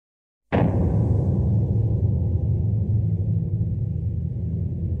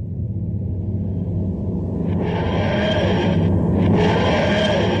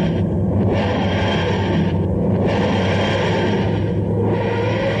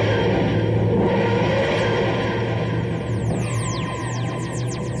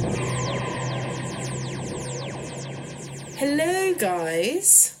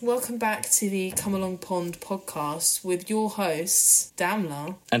guys, welcome back to the Come Along Pond podcast with your hosts,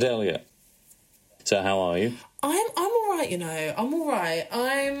 Damla. And Elliot. So how are you? I'm alright, I'm alright.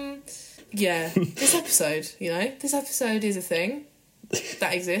 This episode, this episode is a thing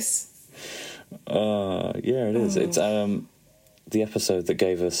that exists. Yeah, it is. It's the episode that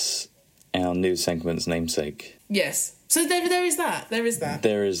gave us our news segment's namesake. Yes. So there is that. There is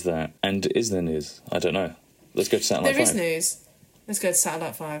that. And is there news? I don't know. Let's go to Satellite 5. There is news. Let's go to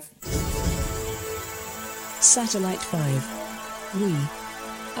Satellite 5. Satellite 5. We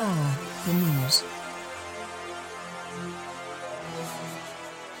are the news.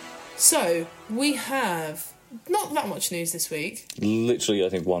 So, we have not that much news this week. Literally, I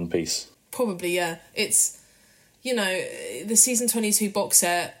think one piece. Probably, yeah. It's, the season 22 box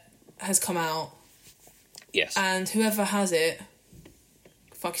set has come out. Yes. And whoever has it,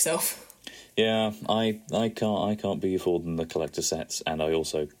 fuck yourself. Yeah, I can't be affording the collector sets, and I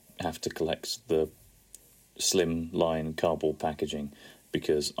also have to collect the slim line cardboard packaging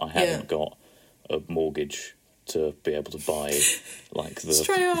because I haven't got a mortgage to be able to buy like the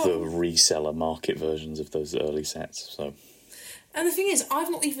reseller market versions of those early sets. So, and the thing is,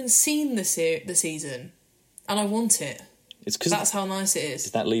 I've not even seen the season, and I want it. It's because that's how nice it is.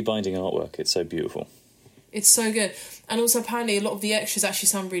 It's that Lee Binding artwork. It's so beautiful. It's so good. And also, apparently, a lot of the extras actually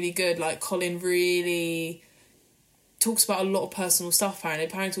sound really good. Like, Colin really talks about a lot of personal stuff, apparently.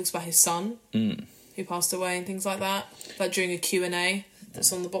 Apparently talks about his son, who passed away and things like that. Like, during a Q&A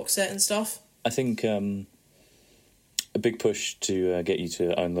that's on the box set and stuff. I think a big push to get you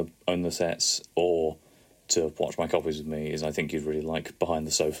to own the sets or to watch my copies with me is I think you'd really like Behind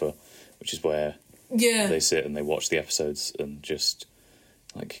the Sofa, which is where they sit and they watch the episodes and just,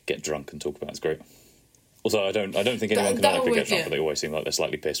 like, get drunk and talk about it. It's great. Also, I don't think anyone can actually get drunk, but they always seem like they're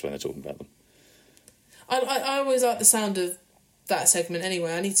slightly pissed when they're talking about them. I always like the sound of that segment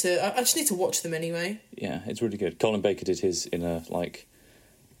anyway. I just need to watch them anyway. Yeah, it's really good. Colin Baker did his in a, like,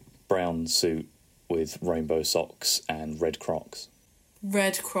 brown suit with rainbow socks and red Crocs.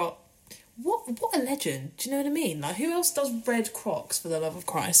 Red Croc. What a legend. Do you know what I mean? Like, who else does red Crocs, for the love of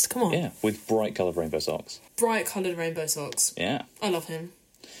Christ? Come on. Yeah, with bright coloured rainbow socks. Bright coloured rainbow socks. Yeah. I love him.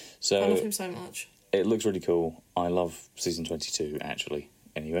 I love him so much. It looks really cool. I love season 22, actually,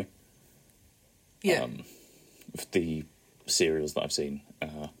 anyway. Yeah. The serials that I've seen,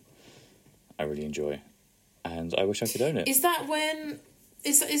 I really enjoy. And I wish I could own it. Is that when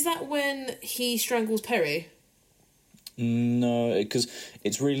he strangles Perry? No, because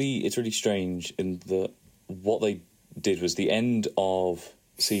it's really strange in that what they did was the end of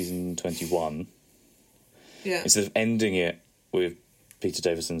season 21. Yeah. Instead of ending it with Peter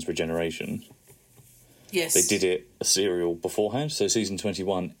Davison's regeneration... Yes. They did it a serial beforehand, so season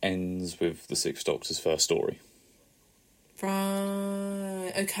 21 ends with the Sixth Doctor's first story.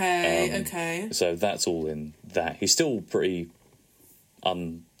 Right, okay. So that's all in that. He's still pretty,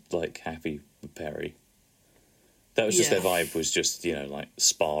 happy with Perry. That was just their vibe, was just, like,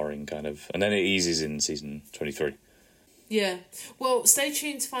 sparring, kind of. And then it eases in season 23. Yeah. Well, stay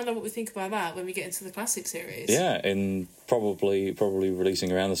tuned to find out what we think about that when we get into the classic series. Yeah, in probably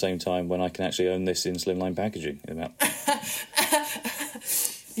releasing around the same time when I can actually own this in slimline packaging.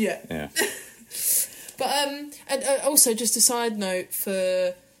 Yeah. But and also, just a side note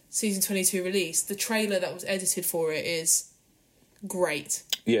for season 22 release, the trailer that was edited for it is great.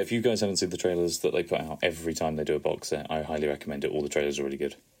 Yeah, if you guys haven't seen the trailers that they put out every time they do a box set, I highly recommend it. All the trailers are really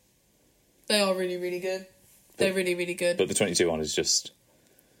good. They are really, really good. They're really, really good. But the 22 one is just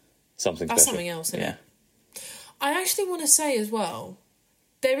something That's special. something else, isn't it? I actually want to say as well,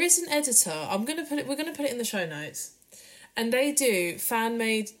 there is an editor. We're going to put it in the show notes. And they do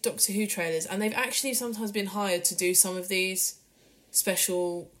fan-made Doctor Who trailers, and they've actually sometimes been hired to do some of these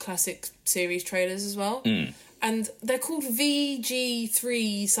special classic series trailers as well. And they're called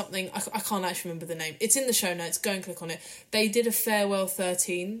VG3 something. I can't actually remember the name. It's in the show notes. Go and click on it. They did a Farewell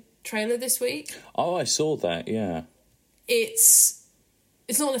 13 trailer this week. Oh, I saw that, yeah. It's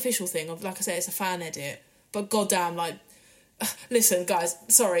not an official thing. Like I said, it's a fan edit. But goddamn, like... Listen, guys,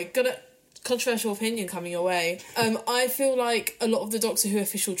 sorry. Got a controversial opinion coming your way. I feel like a lot of the Doctor Who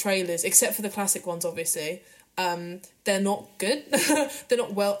official trailers, except for the classic ones, obviously, they're not good. They're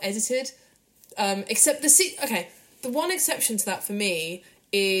not well edited. Except the one exception to that for me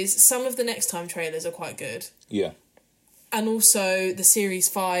is some of the Next Time trailers are quite good. Yeah. And also the Series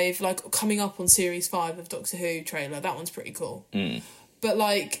 5, like, coming up on Series 5 of Doctor Who trailer, that one's pretty cool. But,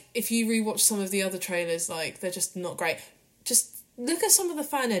 like, if you rewatch some of the other trailers, like, they're just not great. Just look at some of the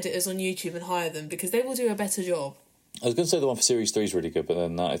fan editors on YouTube and hire them, because they will do a better job. I was going to say the one for Series 3 is really good, but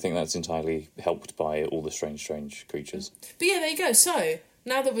then I think that's entirely helped by all the strange creatures. But yeah, there you go. So,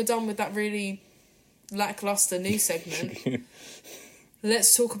 now that we're done with that really lacklustre news segment,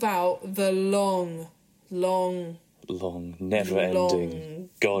 let's talk about the long, never-ending,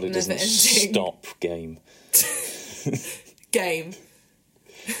 God, it doesn't stop game. Game.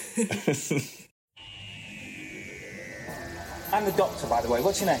 I'm the doctor, by the way.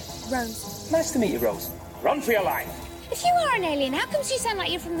 What's your name? Rose. Nice to meet you, Rose. Run for your life. If you are an alien, how come you sound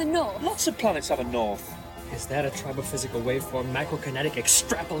like you're from the north? Lots of planets have a north. Is that a tribophysical waveform macrokinetic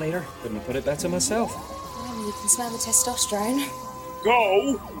extrapolator? Couldn't have put it better myself. Well, you can smell the testosterone.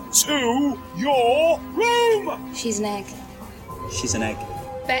 Go to your room! She's an egg. She's an egg.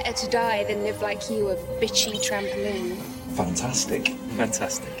 Better to die than live like you, a bitchy trampoline. Fantastic.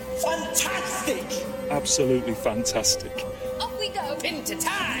 Fantastic. Fantastic! Absolutely fantastic. Off we go! Into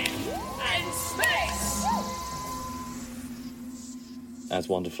time and space! As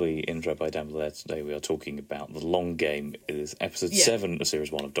wonderfully intro by Dan Blair, today we are talking about The Long Game. It is episode 7 of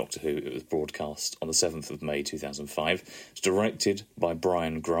Series 1 of Doctor Who. It was broadcast on the 7th of May 2005. It's directed by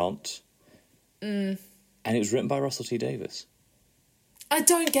Brian Grant. And it was written by Russell T Davies. I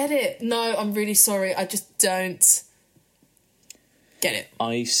don't get it. No, I'm really sorry. I just don't get it.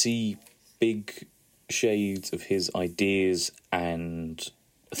 I see big shades of his ideas and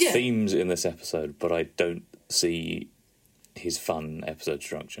themes in this episode, but I don't see his fun episode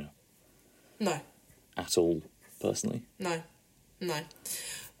structure. No. At all, personally. No.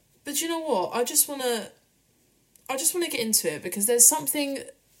 But you know what? I just want to get into it because there's something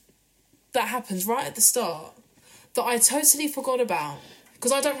that happens right at the start that I totally forgot about.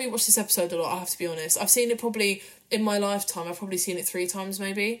 Because I don't rewatch this episode a lot, I have to be honest. I've seen it probably, in my lifetime, I've probably seen it 3 times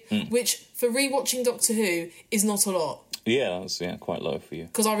maybe. Which, for rewatching Doctor Who, is not a lot. Yeah, that's quite low for you.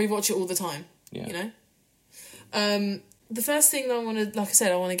 Because I rewatch it all the time, you know? The first thing that I want to, like I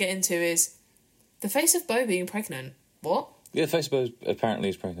said, I want to get into is the face of Bo being pregnant. What? Yeah, the face of Bo apparently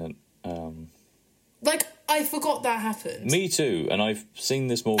is pregnant. Like, I forgot that happened. Me too, and I've seen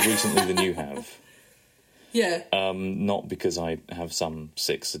this more recently than you have. Yeah. Not because I have some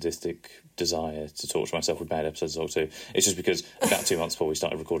sick, sadistic desire to torture myself with bad episodes of Doctor Who. It's just because about 2 months before we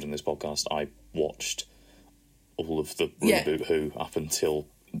started recording this podcast, I watched all of the reboot Who up until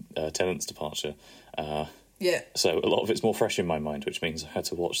Tennant's departure. So a lot of it's more fresh in my mind, which means I had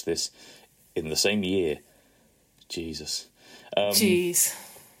to watch this in the same year. Jesus. Jeez.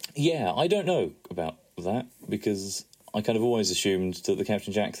 Yeah, I don't know about that, because I kind of always assumed that the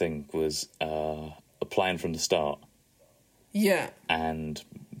Captain Jack thing was a plan from the start. Yeah. And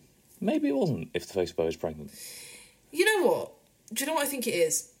maybe it wasn't, if the face of Bo is pregnant. You know what? Do you know what I think it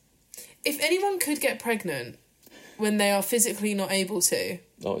is? If anyone could get pregnant when they are physically not able to,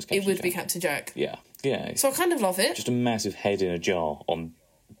 it would be Captain Jack. Yeah. So I kind of love it. Just a massive head in a jar on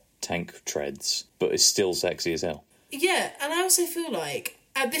tank treads, but it's still sexy as hell. Yeah, and I also feel like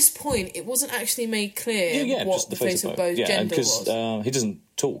at this point it wasn't actually made clear what just the face of Bo's gender was. Because he doesn't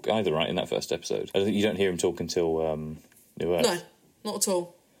talk either, right, in that first episode. I don't think you don't hear him talk until New Earth. No, not at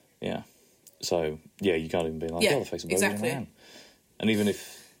all. Yeah. So, yeah, you can't even be like, the face of Bo is a man. And even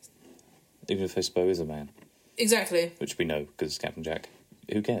if the face of Bo is a man. Exactly. Which we know, because Captain Jack,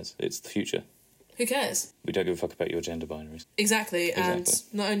 who cares? It's the future. Who cares? We don't give a fuck about your gender binaries. Exactly. And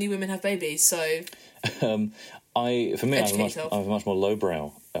not only women have babies, so... I have a much more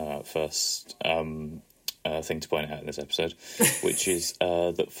lowbrow first thing to point out in this episode, which is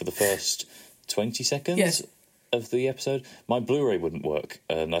that for the first 20 seconds of the episode, my Blu-ray wouldn't work,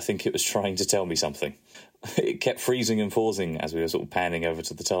 and I think it was trying to tell me something. It kept freezing and pausing as we were sort of panning over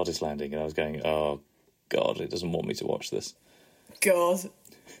to the TARDIS landing, and I was going, oh, God, it doesn't want me to watch this. God.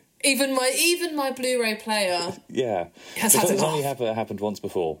 Even my Blu-ray player has had it's only happened once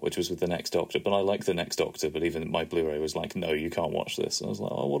before, which was with The Next Doctor, but I like The Next Doctor, but even my Blu-ray was like, no, you can't watch this. And I was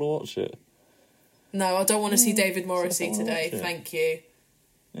like, I want to watch it. No, I don't want to see David Morrissey today, thank you.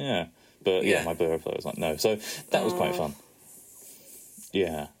 Yeah, but my Blu-ray player was like, no. So that was quite fun.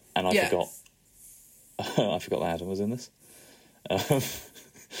 Yeah, and I forgot I forgot that Adam was in this.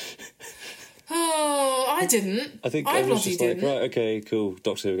 Oh, I didn't. I think I was just like, right, okay, cool,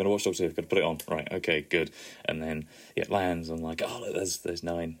 Doctor Who, we're going to watch Doctor Who, we're going to put it on. Right, okay, good. And then it lands, and I'm like, oh, look, there's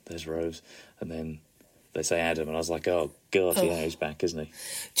Nine, there's Rose. And then they say Adam, and I was like, oh, God, yeah, he's back, isn't he?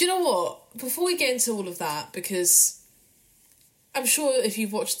 Do you know what? Before we get into all of that, because I'm sure if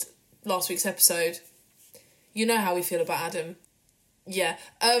you've watched last week's episode, you know how we feel about Adam. Yeah.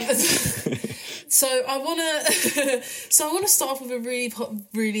 So I want to start off with a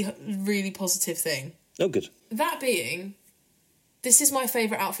really positive thing. Oh, good. That being, this is my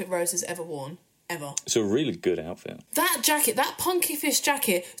favourite outfit Rose has ever worn. ever. It's a really good outfit. That jacket, that Punky Fish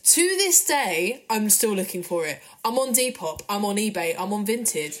jacket, to this day, I'm still looking for it. I'm on Depop, I'm on eBay, I'm on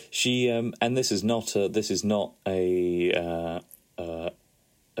Vinted. She and this is not a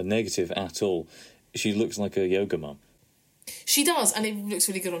negative at all. She looks like a yoga mum. She does, and it looks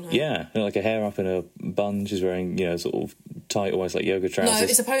really good on her. Yeah, like her hair up in a bun. She's wearing, sort of tight, almost like yoga trousers. No,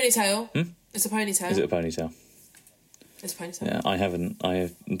 it's a ponytail. It's a ponytail. Is it a ponytail? It's a ponytail. Yeah, I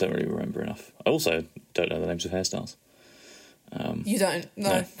don't really remember enough. I also don't know the names of hairstyles. You don't?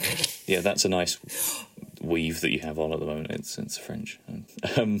 No. Yeah, that's a nice weave that you have on at the moment. It's French.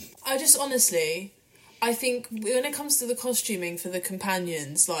 I just honestly, I think when it comes to the costuming for the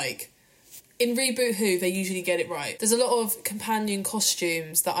companions, like, in Reboot Who, they usually get it right. There's a lot of companion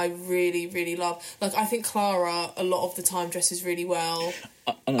costumes that I really, really love. Like, I think Clara, a lot of the time, dresses really well.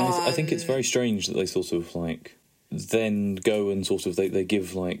 I think it's very strange that they sort of, like, then go and sort of, they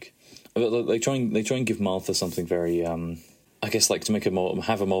give, like... They try and give Martha something very... I guess, like, to make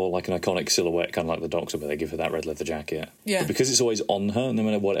have a more like an iconic silhouette, kind of like the Doctor, where they give her that red leather jacket. Yeah. But because it's always on her, no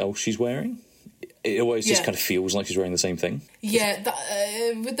matter what else she's wearing, it always just kind of feels like she's wearing the same thing. Yeah,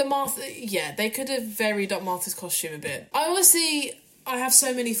 with the Martha... Yeah, they could have varied up Martha's costume a bit. I have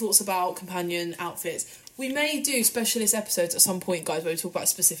so many thoughts about companion outfits. We may do specialist episodes at some point, guys, where we talk about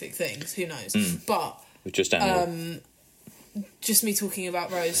specific things. Who knows? But... With just animal. Just me talking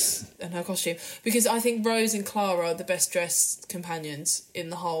about Rose and her costume, because I think Rose and Clara are the best dressed companions in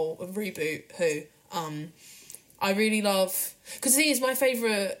the whole of Reboot Who. I really love... Because the thing is, my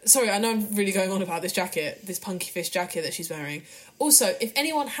favourite... Sorry, I know I'm really going on about this jacket, this Punky Fish jacket that she's wearing. Also, if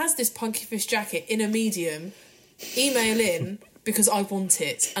anyone has this Punky Fish jacket in a medium, email in, because I want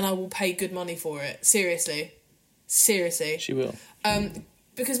it, and I will pay good money for it. Seriously. She will.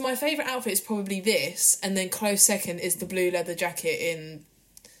 Because my favourite outfit is probably this, and then close second is the blue leather jacket in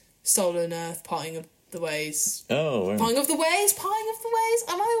Stolen Earth, Parting of the Ways. Oh, right. Parting of the Ways?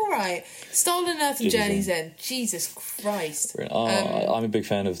 Am I alright? Stolen Earth and Journey's End. Jesus Christ. I'm a big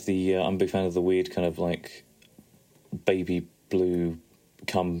fan of the weird kind of like baby blue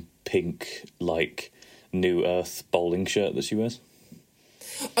come pink like New Earth bowling shirt that she wears.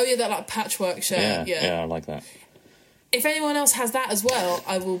 Oh yeah, that like patchwork shirt. Yeah, I like that. If anyone else has that as well,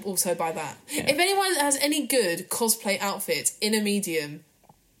 I will also buy that. Yeah. If anyone has any good cosplay outfits in a medium,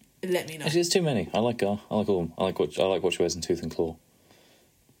 let me know. There's too many. I like all of them. I like what she wears in Tooth and Claw.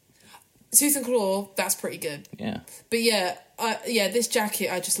 Tooth and Claw, that's pretty good. Yeah. But this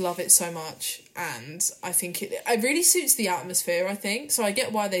jacket, I just love it so much, and I think it really suits the atmosphere, I think, so I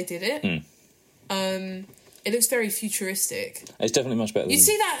get why they did it. It looks very futuristic. It's definitely much better than... You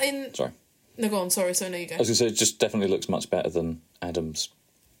see that in... Sorry. No, go on, sorry, so no, you go. I was going to say, it just definitely looks much better than Adam's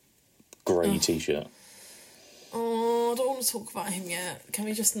grey T-shirt. Oh, I don't want to talk about him yet. Can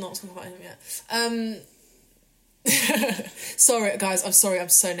we just not talk about him yet? Sorry, guys, I'm sorry, I'm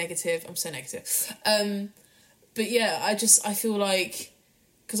so negative. But yeah, I feel like...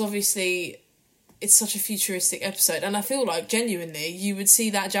 Because obviously, it's such a futuristic episode, and I feel like, genuinely, you would see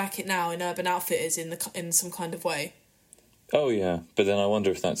that jacket now in Urban Outfitters in some kind of way. Oh, yeah. But then I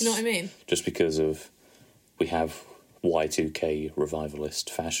wonder if that's... You know what I mean? Just because of... We have Y2K revivalist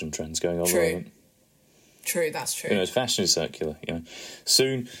fashion trends going on at the moment. True, that's true. Fashion is circular,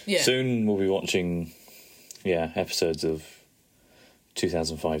 Soon we'll be watching, episodes of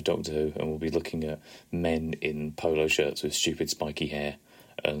 2005 Doctor Who, and we'll be looking at men in polo shirts with stupid spiky hair,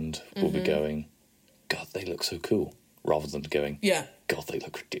 and we'll be going, God, they look so cool, rather than going, God, they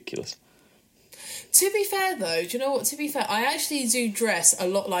look ridiculous. To be fair, though, do you know what? To be fair, I actually do dress a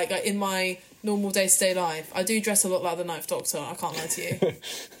lot like in my normal day-to-day life. I do dress a lot like the Ninth Doctor, I can't lie to you.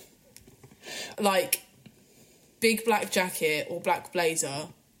 Like, big black jacket or black blazer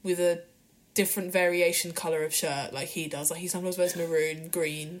with a different variation colour of shirt like he does. Like, he sometimes wears maroon,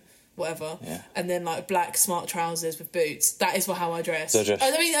 green, whatever. Yeah. And then, like, black smart trousers with boots. That is how I dress. Where's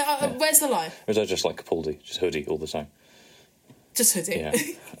the lie? Or is I just like Capaldi? Just hoodie all the time? Just hoodie. Yeah.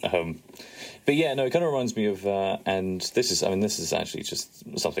 But yeah, no, it kind of reminds me of, and this is actually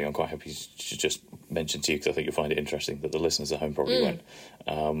just something I'm quite happy to just mention to you, because I think you'll find it interesting, that the listeners at home probably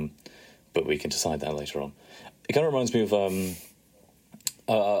won't. But we can decide that later on. It kind of reminds me of,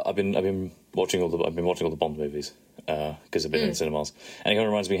 I've been watching all the Bond movies because they've been in cinemas, and it kind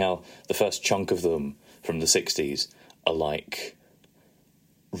of reminds me how the first chunk of them from the 60s are like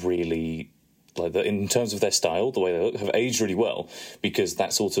really. Like in terms of their style, the way they look, have aged really well, because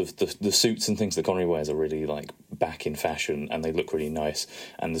that sort of the suits and things that Connery wears are really like back in fashion, and they look really nice.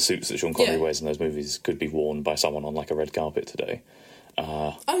 And the suits that Sean Connery wears in those movies could be worn by someone on like a red carpet today.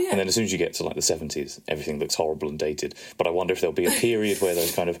 Oh, yeah. And then as soon as you get to like the 70s, everything looks horrible and dated. But I wonder if there'll be a period where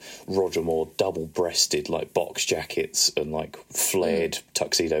those kind of Roger Moore double-breasted like box jackets and like flared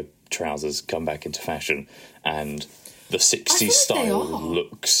tuxedo trousers come back into fashion, and the 60s style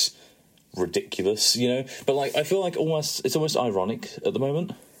looks ridiculous, you know? But like, I feel like it's almost ironic at the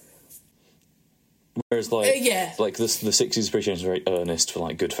moment. Whereas, like, like the 60s appreciation is very earnest for,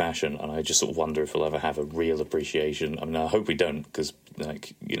 like, good fashion, and I just sort of wonder if we'll ever have a real appreciation. I mean, I hope we don't, because,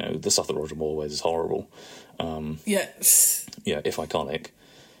 like, you know, the stuff that Roger Moore wears is horrible. Yeah, if iconic.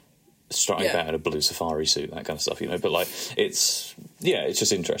 Strutting about in a blue safari suit, that kind of stuff, you know. But, like, it's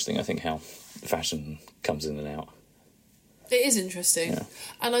just interesting, I think, how fashion comes in and out. It is interesting. Yeah.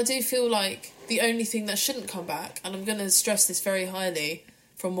 And I do feel like the only thing that shouldn't come back, and I'm going to stress this very highly,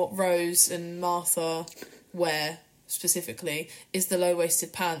 from what Rose and Martha wear specifically, is the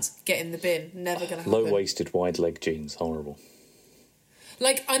low-waisted pants. Get in the bin. Never going to happen. Low-waisted, wide-leg jeans. Horrible.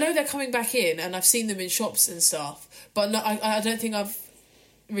 Like, I know they're coming back in, and I've seen them in shops and stuff, but no, I don't think I've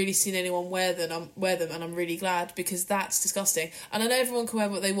really seen anyone wear them, and I'm really glad, because that's disgusting. And I know everyone can wear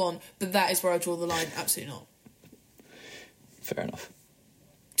what they want, but that is where I draw the line. Absolutely not. Fair enough.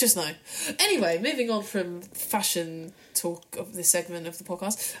 Just no. Anyway, moving on from fashion talk of this segment of the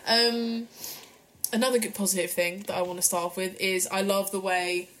podcast. Another good positive thing that I want to start off with is I love the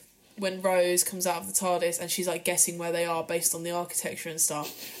way when Rose comes out of the TARDIS and she's like guessing where they are based on the architecture and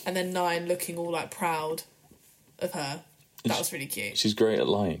stuff, and then Nine looking all like proud of her. That was really cute. She's great at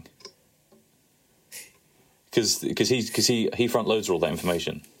lying. Because he front loads all that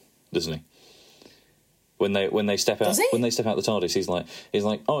information, doesn't he? When they step out the TARDIS, he's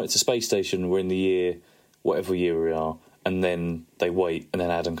like, oh, it's a space station. We're in the year, whatever year we are, and then they wait, and then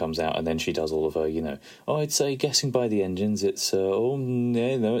Adam comes out, and then she does all of her, you know. Oh, I'd say guessing by the engines, it's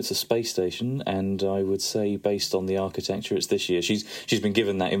it's a space station, and I would say based on the architecture, it's this year. She's been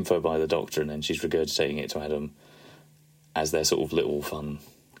given that info by the Doctor, and then she's regurgitating it to Adam as their sort of little fun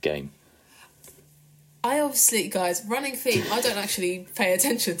game. I obviously, guys, running theme. I don't actually pay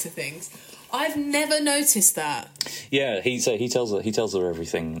attention to things. I've never noticed that. Yeah, he tells her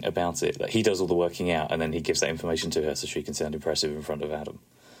everything about it. Like, he does all the working out, and then he gives that information to her so she can sound impressive in front of Adam.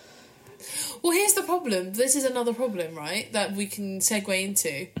 Well, here's the problem. This is another problem, right, that we can segue into.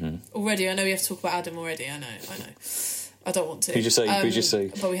 Mm-hmm. Already, I know we have to talk about Adam already. I know. I don't want to. Could you just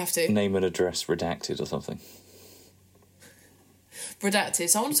say? But we have to. Name and address redacted or something. Redacted.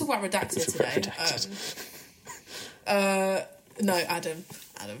 So I want to talk about redacted today. No, Adam.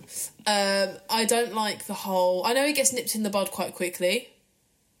 I don't like the whole... I know he gets nipped in the bud quite quickly,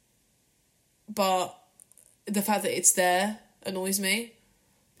 but the fact that it's there annoys me.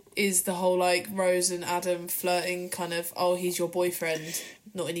 Is the whole, like, Rose and Adam flirting kind of, oh, he's your boyfriend,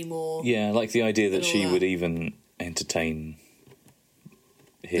 not anymore. Yeah, like the idea that she would even entertain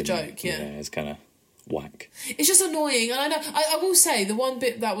him. The joke, yeah. Yeah, it's kind of whack. It's just annoying, and I know. I will say the one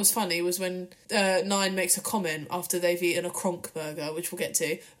bit that was funny was when Nine makes a comment after they've eaten a Kronk burger, which we'll get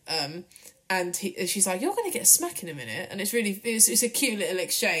to, and she's like, "You're going to get a smack in a minute," and it's a cute little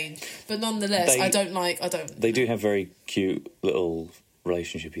exchange, but nonetheless, I don't. They do have very cute little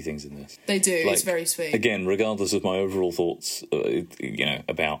relationshipy things in this. They do. Like, it's very sweet. Again, regardless of my overall thoughts,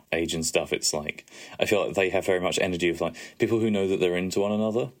 about age and stuff, it's like I feel like they have very much energy of like people who know that they're into one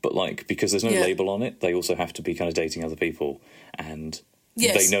another, but like because there's no label on it, they also have to be kind of dating other people, and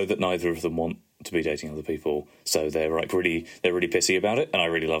they know that neither of them want to be dating other people, so they're really pissy about it, and I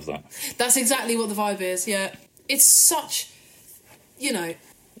really love that. That's exactly what the vibe is. Yeah, it's such,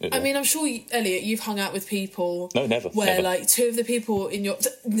 I mean, I'm sure, Elliot, you've hung out with people... No, never. Where, never. Like, two of the people in your...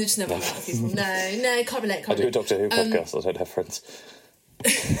 Just never hung out with people. No, can't relate. I do a Doctor Who podcast, I don't have friends.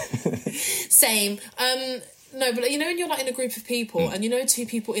 Same. No, but, when you're, like, in a group of people, and two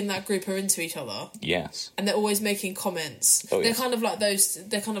people in that group are into each other... Yes. And they're always making comments. Oh, they're kind of like those...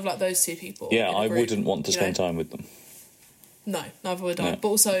 They're kind of like those two people. Yeah, I wouldn't want to spend time with them. No, neither would I. But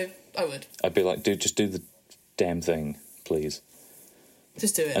also, I would. I'd be like, dude, just do the damn thing, please.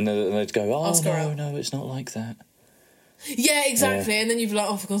 Just do it. And they'd go, oh, no, it's not like that. Yeah, exactly. And then you'd be like,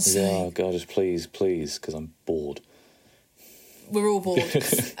 oh, for God's sake. Oh, God, just please, because I'm bored. We're all bored.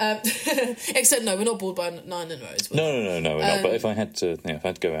 Except, no, we're not bored by Nine and Rose. No, we're not. But if I had to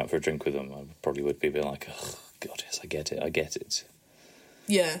go out for a drink with them, I probably would be a bit like, oh, God, yes, I get it.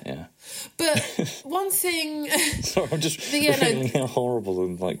 Yeah. Yeah. But one thing... Sorry, I'm just feeling how horrible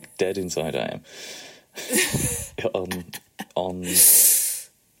and, like, dead inside I am. on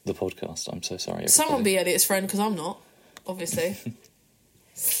the podcast. I'm so sorry, everybody. Someone be Elliot's friend, because I'm not, obviously.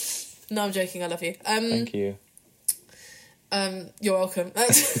 No, I'm joking, I love you. Thank you. You're welcome.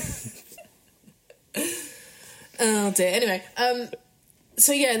 Oh dear. Anyway,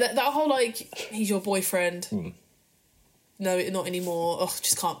 So yeah, that whole like he's your boyfriend. No, not anymore. Oh,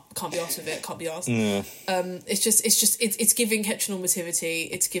 just can't be asked with it. Can't be asked. Yeah. It's giving heteronormativity.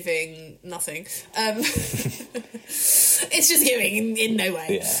 It's giving nothing. It's just giving in no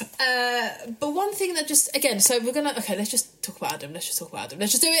way. Yeah. But one thing that just again, so we're gonna let's just talk about Adam. Let's just do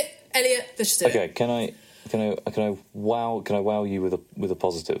it, Elliot. Let's just do it. Okay. Can I wow you with a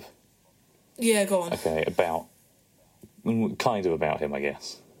positive? Yeah, go on. Okay. Kind of about him, I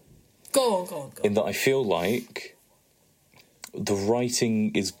guess. Go on. In that I feel like the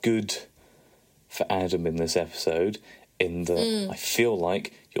writing is good for Adam in this episode, in that I feel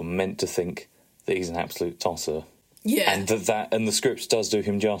like you're meant to think that he's an absolute tosser. Yeah. And and the script does do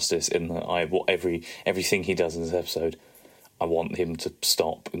him justice in that everything he does in this episode, I want him to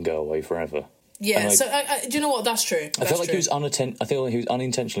stop and go away forever. Yeah, so do you know what? That's true. I feel like he was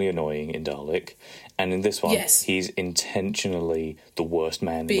unintentionally annoying in Dalek, and in this one, he's intentionally the worst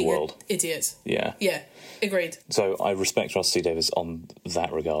man in the world. Idiot. Yeah. Yeah, agreed. So I respect Russell T Davies on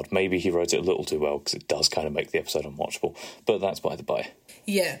that regard. Maybe he wrote it a little too well, because it does kind of make the episode unwatchable, but that's by the by.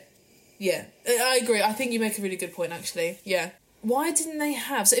 Yeah, I agree. I think you make a really good point, actually. Yeah. Why didn't they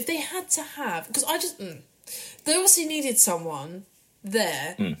have... So if they had to have... Because I just... They obviously needed someone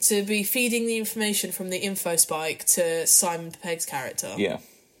there to be feeding the information from the info spike to Simon Pegg's character. Yeah.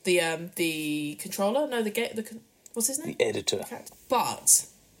 The controller? No, what's his name? The editor. But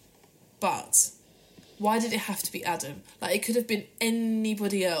why did it have to be Adam? Like, it could have been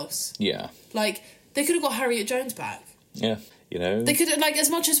anybody else. Yeah. Like, they could have got Harriet Jones back. Yeah, you know. They could have, like, as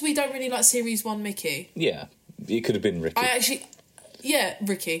much as we don't really like Series 1 Mickey. Yeah, it could have been Ricky.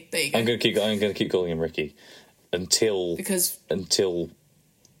 Ricky. There you go. I'm going to keep calling him Ricky until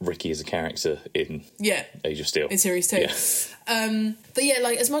Ricky is a character in Age of Steel. In Series 2. Yeah. But yeah,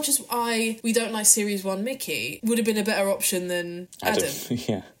 like, as much as we don't like Series 1 Mickey, would have been a better option than Adam.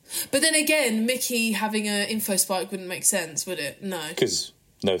 Yeah. But then again, Mickey having an info spike wouldn't make sense, would it? No. Because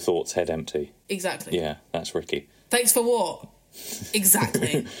no thoughts, head empty. Exactly. Yeah, that's Ricky. Thanks for what?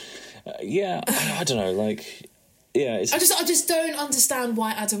 Exactly. I don't know, like... Yeah, I just don't understand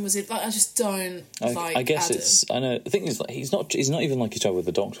why Adam was in. Like, I just don't like. I guess Adam. I know. The thing is, like, he's not even like he's with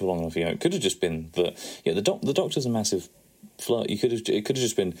the Doctor for long enough. You know, it could have just been that. Yeah, the Doctor's a massive flirt. It could have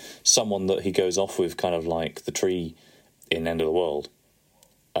just been someone that he goes off with, kind of like the tree in End of the World.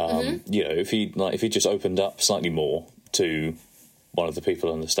 You know, if he just opened up slightly more to one of the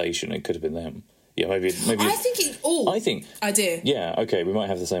people on the station, it could have been them. Yeah, maybe. I think idea. Yeah. Okay, we might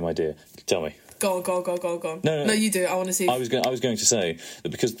have the same idea. Tell me. Go on. No, you do. I want to see. I was going to say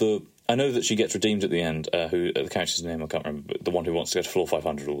that because I know that she gets redeemed at the end. Who the character's name I can't remember, but the one who wants to go to floor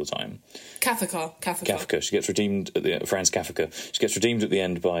 500 all the time. Kafka. She gets redeemed at the Franz Kafka. She gets redeemed at the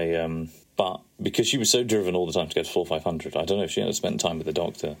end by. But because she was so driven all the time to go to floor 500, I don't know if she had spent time with the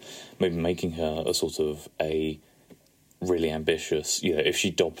Doctor, maybe making her a sort of a really ambitious. You know, if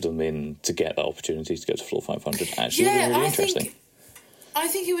she dobbed them in to get that opportunity to go to floor 500, actually would have been really interesting. I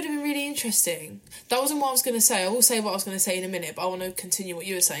think it would have been really interesting. That wasn't what I was going to say. I will say what I was going to say in a minute, but I want to continue what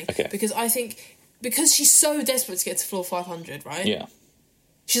you were saying. Okay. Because I think... Because she's so desperate to get to floor 500, right? Yeah.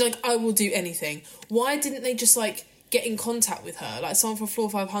 She's like, I will do anything. Why didn't they just, like, get in contact with her? Like, someone from floor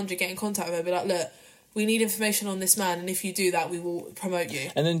 500 get in contact with her, be like, look, we need information on this man, and if you do that, we will promote you.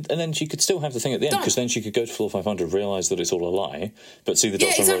 And then she could still have the thing at the end, because then she could go to floor 500, realise that it's all a lie, but see the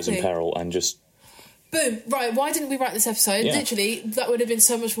Doctor and Rose in peril, and just... Boom. Right, why didn't we write this episode? Yeah. Literally, that would have been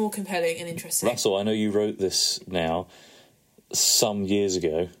so much more compelling and interesting. Russell, I know you wrote this now some years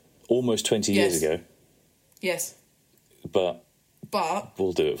ago, almost 20 years ago. Yes. But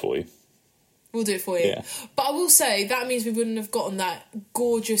we'll do it for you. We'll do it for you. Yeah. But I will say, that means we wouldn't have gotten that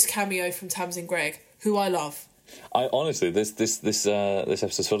gorgeous cameo from Tamsin Greig, who I love. I honestly, this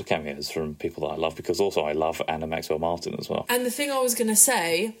episode's full of cameos from people that I love, because also I love Anna Maxwell Martin as well. And the thing I was going to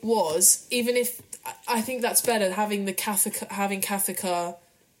say was, even if I think that's better, having Kafka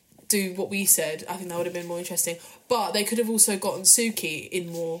do what we said, I think that would have been more interesting. But they could have also gotten Suki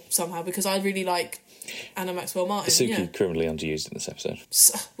in more somehow, because I really like Anna Maxwell Martin. Suki criminally underused in this episode.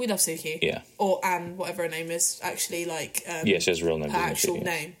 We love Suki. Yeah. Or Anne, whatever her name is, actually, like... yeah, she has a real name. Her actual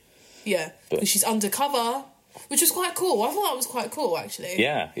name. Yeah. Because she's undercover... Which was quite cool. I thought that was quite cool, actually.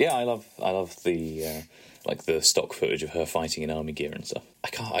 Yeah. I love the like the stock footage of her fighting in army gear and stuff.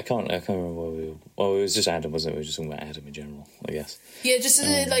 I can't remember where well, it was just Adam, wasn't it? We were just talking about Adam in general, I guess. Yeah, just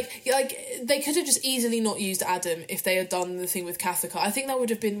like they could have just easily not used Adam if they had done the thing with Kafka. I think that would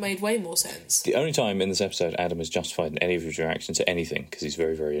have been made way more sense. The only time in this episode Adam is justified in any of his reactions to anything, because he's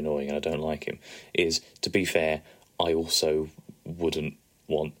very, very annoying and I don't like him, is, to be fair, I also wouldn't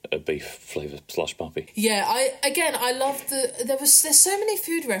want a beef flavoured slush puppy. Yeah, I love there's so many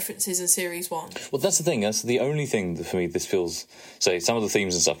food references in series 1. Well, that's the thing. That's the only thing that for me this feels. Say some of the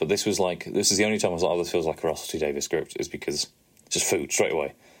themes and stuff, but this is the only time I was like, oh, this feels like a Russell T Davies script, is because it's just food straight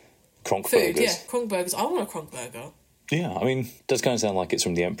away. Kronk Food, burgers. yeah, Kronk burgers. I want a Kronk burger. Yeah, I mean, it does kind of sound like it's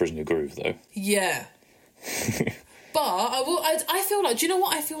from The Emperor's New Groove, though. Yeah. But I feel like, do you know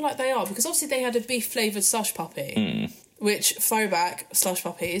what I feel like they are? Because obviously they had a beef flavoured slush puppy, which throwback slush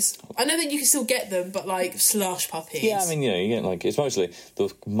puppies. I know that you can still get them, but like slush puppies. Yeah, I mean, you get like, it's mostly,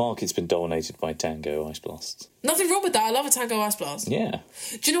 the market's been dominated by Tango Ice Blasts. Nothing wrong with that. I love a Tango Ice Blast. Yeah.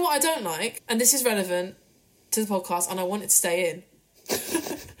 Do you know what I don't like? And this is relevant to the podcast, and I want it to stay in.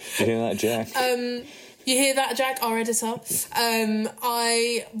 You hear that, Jack? You hear that, Jack, our editor?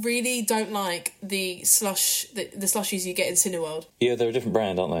 I really don't like the slushies you get in Cineworld. Yeah, they're a different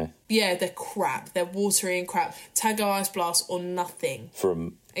brand, aren't they? Yeah, they're crap. They're watery and crap. Tango Ice Blast or nothing.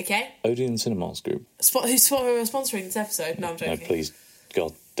 From Okay? Odeon Cinemas Group. Who's sponsoring this episode? No, I'm joking. No, please,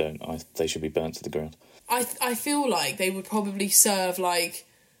 God, don't. They should be burnt to the ground. I feel like they would probably serve, like,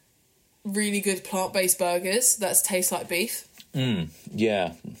 really good plant-based burgers that taste like beef.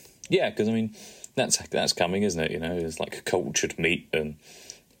 Yeah. Yeah, because, I mean, that's coming, isn't it? It's like cultured meat and,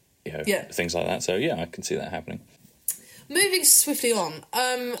 things like that. So, yeah, I can see that happening. Moving swiftly on,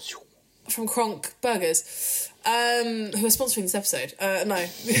 from Kronk Burgers, who are sponsoring this episode. No,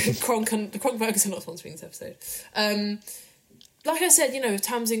 the Kronk Burgers are not sponsoring this episode. Like I said, with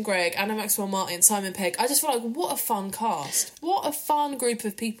Tamsin Greig, Anna Maxwell Martin, Simon Pegg, I just feel like, what a fun cast. What a fun group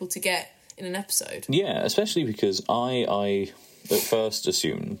of people to get in an episode. Yeah, especially because I at first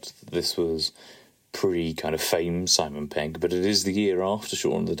assumed this was pre kind of fame Simon Pegg, but it is the year after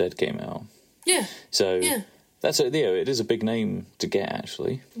Shaun of the Dead came out. Yeah. So yeah. That's it. It is a big name to get,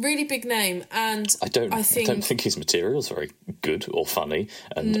 actually. Really big name, and I don't think his material's very good or funny,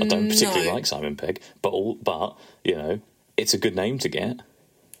 and I don't particularly like Simon Pegg. But it's a good name to get.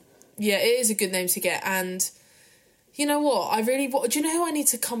 Yeah, it is a good name to get, and you know what? Do you know who I need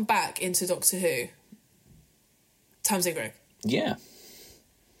to come back into Doctor Who? Tamsin Greig. Yeah.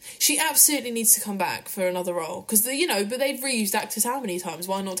 She absolutely needs to come back for another role because but they've reused actors how many times?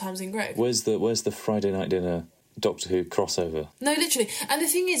 Why not Tamsin Greig? Where's the Friday night dinner Doctor Who crossover? No, literally. And the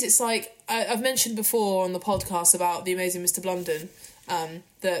thing is, it's like I've mentioned before on the podcast about The Amazing Mr. Blunden,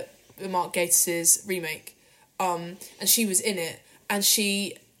 the Mark Gatiss's remake, and she was in it, and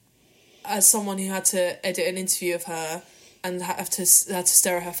she, as someone who had to edit an interview of her and had to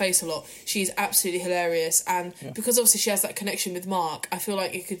stare at her face a lot, she's absolutely hilarious, and because obviously she has that connection with Mark, I feel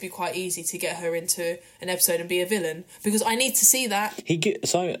like it could be quite easy to get her into an episode and be a villain, because I need to see that.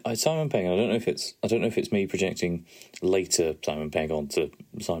 Simon Pegg. I don't know if it's me projecting later Simon Pegg onto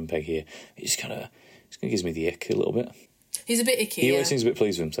Simon Pegg here. He kind of gives me the ick a little bit. He's a bit icky. He always seems a bit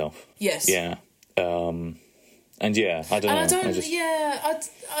pleased with himself. Yes. Yeah. And yeah, I don't know.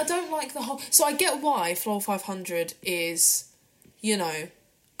 I don't like the whole... So I get why Floor 500 is,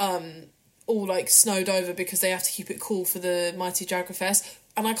 all, like, snowed over because they have to keep it cool for the Mighty Jagrafest.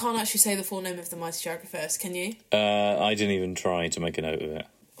 And I can't actually say the full name of the Mighty Jagrafest, can you? I didn't even try to make a note of it.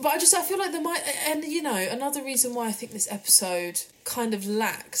 But I feel like and another reason why I think this episode kind of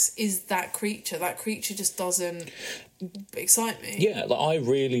lacks is that creature. That creature just doesn't excite me. Yeah, I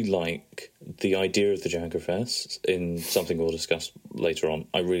really like the idea of the Jagrafest in something we'll discuss later on.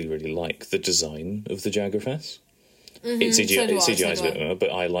 I really, really like the design of the Jagrafest. Mm-hmm. It's CGI's a bit, but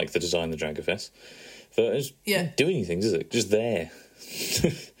I like the design of the Jagrafest. But it's not doing anything, is it? Just there.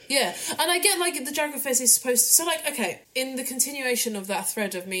 Yeah, and I get, like, the Jagrafest is supposed to... So, like, okay, in the continuation of that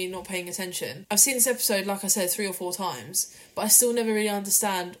thread of me not paying attention, I've seen this episode, like I said, 3 or 4 times, but I still never really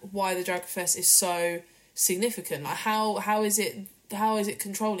understand why the Jagrafest is so significant. Like, how is it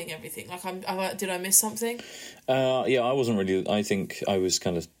controlling everything? Like, did I miss something? Yeah, I wasn't really... I think I was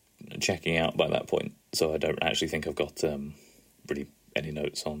kind of checking out by that point, so I don't actually think I've got really any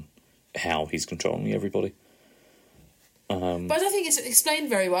notes on how he's controlling everybody. But I don't think it's explained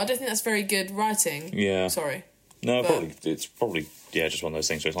very well. I don't think that's very good writing. Yeah. Sorry. No, it's probably just one of those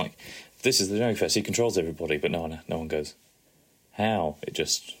things where it's like, this is the Jagrafest, he controls everybody, but no one goes, how? It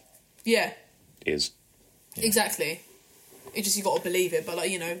just... Yeah. Is. Yeah. Exactly. It just, you got to believe it, but,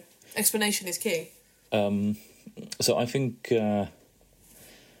 like, explanation is key. So I think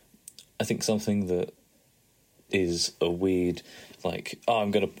something that is a weird... Like,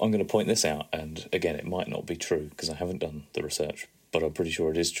 I'm gonna point this out, and again, it might not be true because I haven't done the research, but I'm pretty sure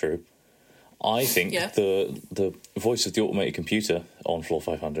it is true. I think the voice of the automated computer on Floor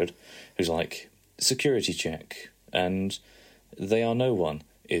 500, who's like, security check, and they are no one,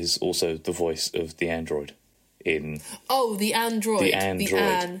 is also the voice of the android in... Oh, the android. The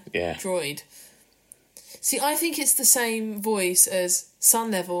android. Yeah. Droid. See, I think it's the same voice as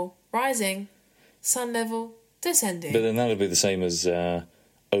sun level rising, sun level descending. But then that would be the same as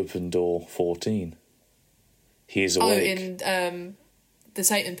Open Door 14. He is awake. Oh, in the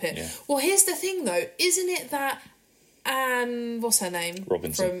Satan Pit. Yeah. Well, here's the thing, though. Isn't it that Anne... What's her name?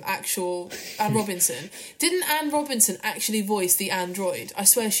 Robinson. From actual... Anne Robinson. Didn't Anne Robinson actually voice the android? I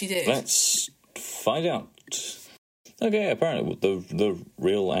swear she did. Let's find out. Okay, apparently the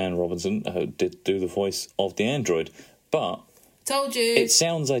real Anne Robinson did do the voice of the android, but... Told you. It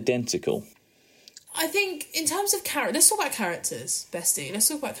sounds identical. I think, in terms of character... Let's talk about characters, bestie. Let's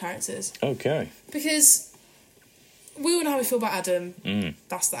talk about characters. Okay. Because we all know how we feel about Adam.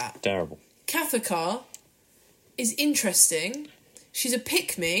 That's that. Terrible. Kathaka is interesting. She's a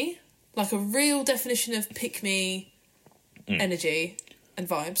pick-me, like a real definition of pick-me energy and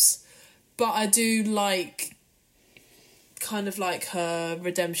vibes. But I do like... kind of like her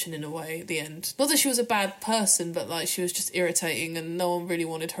redemption in a way at the end. Not that she was a bad person, but like she was just irritating and no one really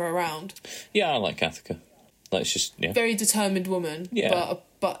wanted her around. Yeah, I like Kathaka. Like, it's just, yeah. Very determined woman. Yeah.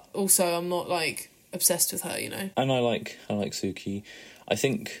 But also I'm not like obsessed with her, you know. And I like Suki. I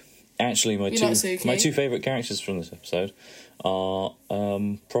think actually my two favourite characters from this episode are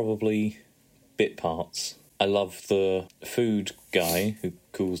probably bit parts. I love the food guy who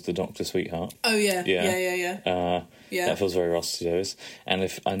calls the doctor sweetheart. Oh yeah. Yeah. That feels very Ross Studios.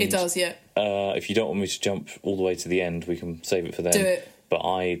 It does, yeah. If you don't want me to jump all the way to the end, we can save it for then. Do it. But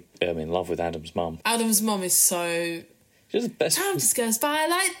I am in love with Adam's mum. Adam's mum is so... She's the best. Time just goes by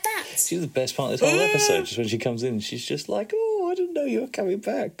like that. She's the best part of this whole episode. Just when she comes in, she's just like, "Oh, I didn't know you were coming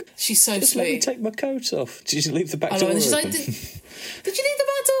back." She's so just sweet. Let me take my coat off. She just leave the back door open. open. She's like, did you leave the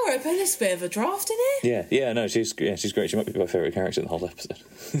back door open? There's a bit of a draft in here. Yeah. No, she's great. She might be my favourite character in the whole episode.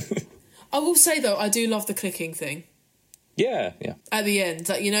 I will say though, I do love the clicking thing. Yeah. At the end,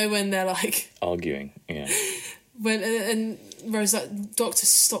 like you know when they're like arguing. Yeah. When and Rose like, Doctor,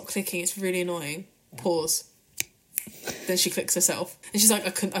 stop clicking. It's really annoying. Pause. Then she clicks herself, and she's like,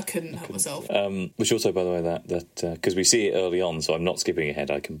 "I couldn't help myself." Which also, by the way, that because we see it early on, so I'm not skipping ahead.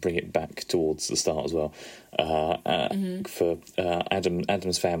 I can bring it back towards the start as well. For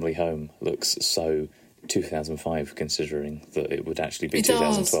Adam's family home looks so 2005, considering that it would actually be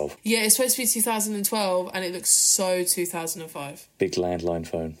 2012. Yeah, it's supposed to be 2012, and it looks so 2005. Big landline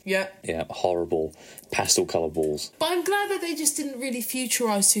phone. Yeah. Yeah, horrible pastel colour walls. But I'm glad that they just didn't really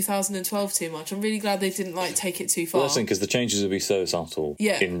futurise 2012 too much. I'm really glad they didn't like take it too far. Well, that's the thing, because the changes would be so subtle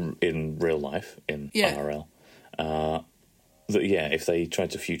in real life, in IRL. That if they tried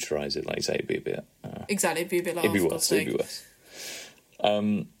to futurise it, like you say, it'd be a bit... exactly, it'd be a bit like... It'd be worse.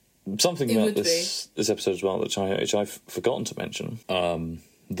 Something about this episode as well, which I've forgotten to mention,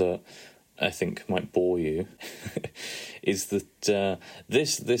 that I think might bore you, is that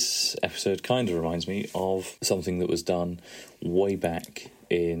this episode kind of reminds me of something that was done way back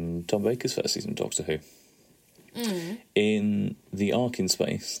in Tom Baker's first season of Doctor Who. In the Ark in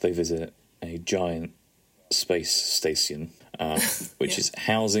Space, they visit a giant space station, which is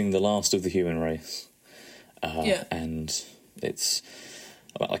housing the last of the human race. And it's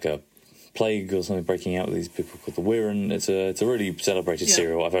about like a plague or something breaking out with these people called the Wirren. It's a really celebrated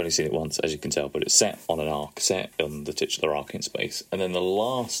serial. I've only seen it once, as you can tell, but it's set on an ark, set on the titular ark in space. And then the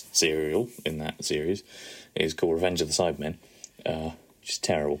last serial in that series is called Revenge of the Cybermen, which is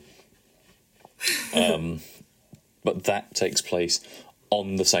terrible. But that takes place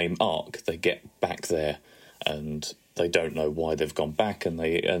on the same ark. They get back there and they don't know why they've gone back, and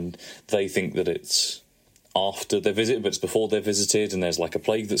they think that it's after their visit, but it's before they're visited, and there's like a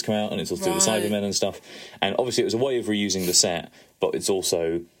plague that's come out, and it's all through the Cybermen and stuff. And obviously it was a way of reusing the set, but it's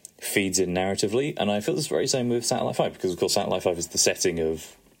also feeds in narratively, and I feel it's the very same with Satellite 5, because of course Satellite 5 is the setting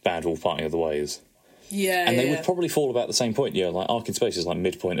of Bad Wolf Parting of the Ways. And they would probably fall about the same point, like Ark in Space is like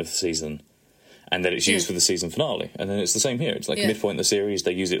midpoint of the season, and then it's used for the season finale, and then it's the same here. It's like midpoint of the series,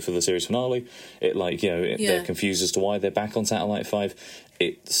 they use it for the series finale. It they're confused as to why they're back on Satellite 5.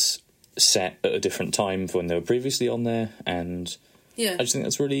 It's set at a different time from when they were previously on there, and I just think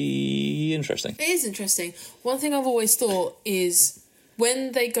that's really interesting. It is interesting. One thing I've always thought is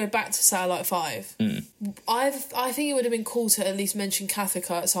when they go back to Satellite 5, I think it would have been cool to at least mention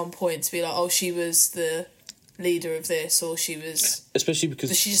Kathaka at some point, to be like, oh, she was the leader of this, or she was... Especially because...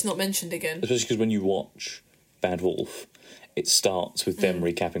 But she's just not mentioned again. Especially because when you watch Bad Wolf, it starts with them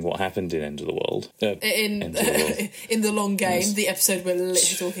recapping what happened in End of the World. In the long game, the episode we're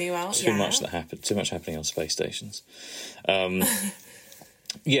literally talking about. Too much that happened. Too much happening on space stations.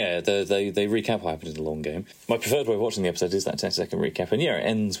 Yeah, they recap what happened in the long game. My preferred way of watching the episode is that 10-second recap, and yeah, it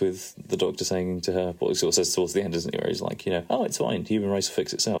ends with the Doctor saying to her what he sort of says towards the end, doesn't it? Where he's like, oh, it's fine, human race will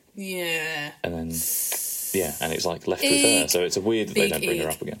fix itself. Yeah. And then, yeah, and it's like left with her, so it's a weird that they don't bring her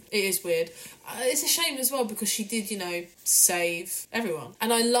up again. It is weird. It's a shame as well because she did, save everyone.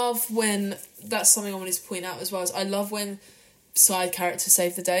 And I love when, that's something I wanted to point out as well, is I love when side characters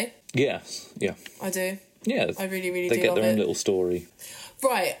save the day. Yeah. I do. Yeah. I really, really do. They get their own it. little story.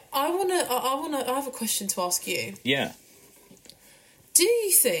 Right, I have a question to ask you. Yeah. Do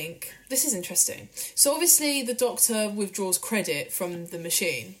you think, this is interesting, so obviously the Doctor withdraws credit from the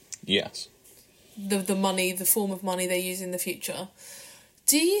machine. Yes. The money, the form of money they use in the future.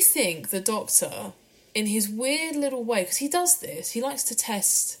 Do you think the Doctor, in his weird little way, because he does this, he likes to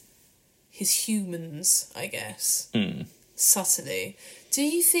test his humans, I guess, subtly. Do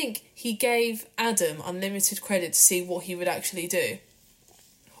you think he gave Adam unlimited credit to see what he would actually do?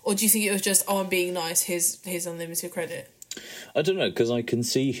 Or do you think it was just, I'm being nice, here's unlimited credit? I don't know, because I can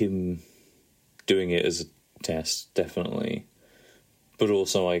see him doing it as a test, definitely. But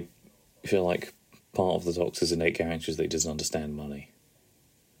also I feel like part of the Doctor's innate character is that he doesn't understand money.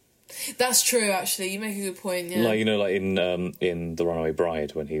 That's true, actually. You make a good point, yeah. Like, like in The Runaway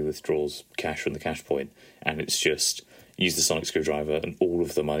Bride, when he withdraws cash from the cash point, and it's just, use the sonic screwdriver, and all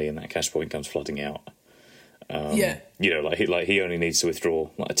of the money in that cash point comes flooding out. Yeah. He only needs to withdraw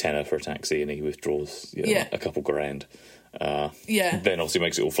like a tenner for a taxi, and he withdraws like a couple grand. Then obviously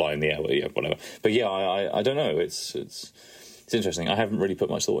makes it all fly in the air, whatever. But yeah, I don't know. It's interesting. I haven't really put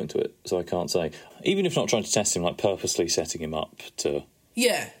much thought into it, so I can't say. Even if not trying to test him, like purposely setting him up to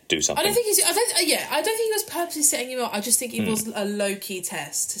do something. I don't think he was purposely setting him up. I just think it was a low key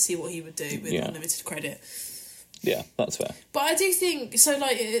test to see what he would do with unlimited credit. Yeah, that's fair. But I do think so.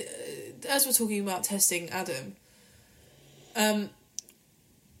 Like, as we're talking about testing Adam, I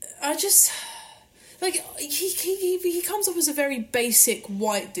just like he comes up as a very basic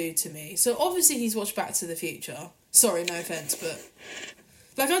white dude to me. So obviously he's watched Back to the Future. Sorry, no offense, but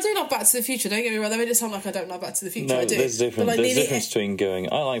like I do love Back to the Future. Don't get me wrong. That made it sound like I don't like Back to the Future. No, I do. There's a difference between going,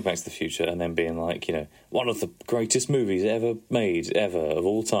 I like Back to the Future, and then being like, one of the greatest movies ever made, of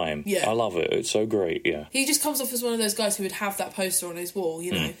all time. Yeah. I love it. It's so great, yeah. He just comes off as one of those guys who would have that poster on his wall,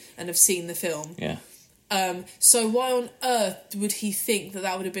 and have seen the film. Yeah. So why on earth would he think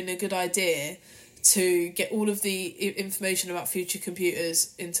that would have been a good idea to get all of the information about future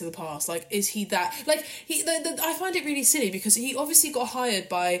computers into the past? Like, is he that... Like, I find it really silly because he obviously got hired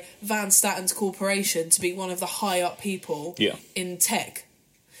by Van Statten's corporation to be one of the high-up people in tech.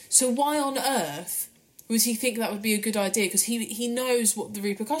 So why on earth would he think that would be a good idea? Because he knows what the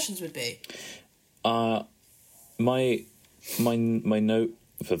repercussions would be. My note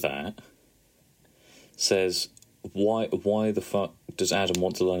for that says, why the fuck does Adam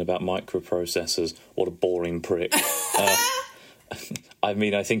want to learn about microprocessors? What a boring prick. I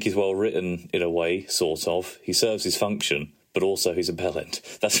mean, I think he's well written in a way, sort of. He serves his function, but also he's a bellend.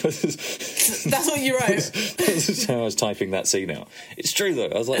 That's what you wrote. That's how I was typing that scene out. It's true, though.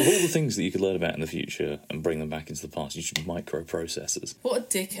 I was like, of all the things that you could learn about in the future and bring them back into the past, you should microprocessors. What a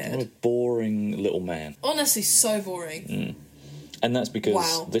dickhead. What a boring little man. Honestly, so boring. And that's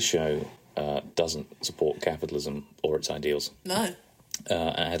because this show doesn't support capitalism or its ideals. No.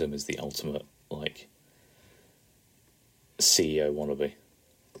 Adam is the ultimate, CEO wannabe.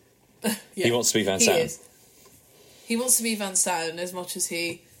 He wants to be Van Statten. He wants to be Van Statten as much as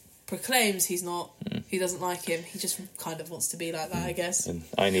he proclaims he's not. He doesn't like him. He just kind of wants to be like that, I guess. And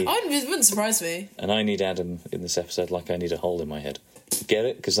it wouldn't surprise me. And I need Adam in this episode like I need a hole in my head. Get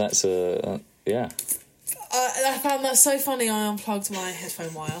it? Because that's I found that so funny. I unplugged my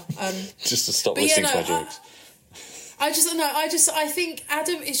headphone wire. Just to stop listening to my jokes. I think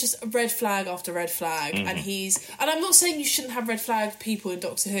Adam is just a red flag after red flag, and I'm not saying you shouldn't have red flag people in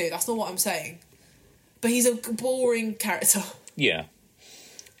Doctor Who. That's not what I'm saying. But he's a boring character. Yeah.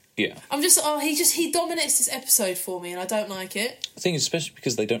 Yeah. He dominates this episode for me, and I don't like it. I think especially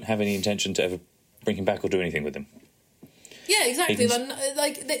because they don't have any intention to ever bring him back or do anything with him. Yeah, exactly.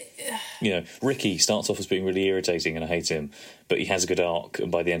 Ricky starts off as being really irritating and I hate him, but he has a good arc,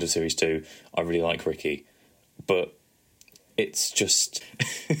 and by the end of series 2, I really like Ricky. But it's just...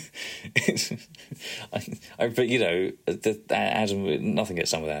 Adam, nothing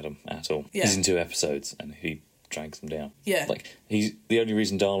gets done with Adam at all. Yeah. He's in 2 episodes and he drags them down. Yeah. The only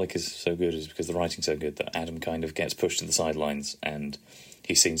reason Dalek is so good is because the writing's so good that Adam kind of gets pushed to the sidelines and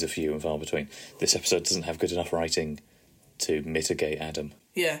he seems a few and far between. This episode doesn't have good enough writing to mitigate Adam.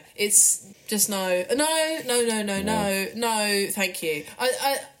 Yeah, it's just no, thank you.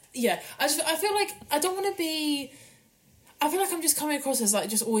 I feel like I don't want to be... I feel like I'm just coming across as like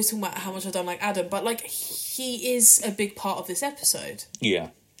just always talking about how much I don't like Adam, but like he is a big part of this episode. Yeah.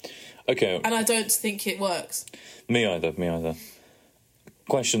 Okay. And I don't think it works. Me either.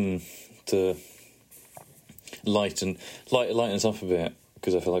 Question to lighten us up a bit,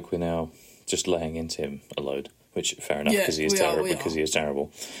 because I feel like we're now just laying into him a load. Which, fair enough, because he is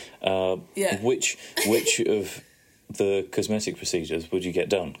terrible. Yeah. Which of the cosmetic procedures would you get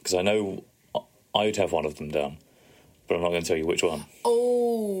done? Because I know I would have one of them done, but I'm not going to tell you which one.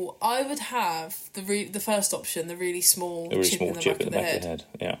 Oh, I would have the first option, the really small chip in the back of the head.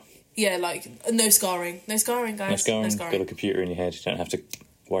 Yeah. Yeah, like, no scarring. No scarring, guys. No scarring. Got a computer in your head, you don't have to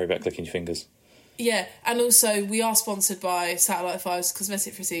worry about clicking your fingers. Yeah, and also we are sponsored by Satellite 5's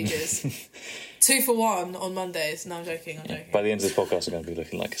Cosmetic Procedures. 2 for 1 on Mondays. No, I'm joking. By the end of this podcast, I'm going to be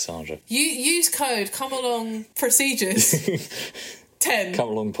looking like Cassandra. You use code Come Along Procedures 10. Come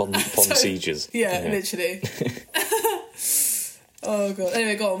along procedures. Yeah, literally. Oh god.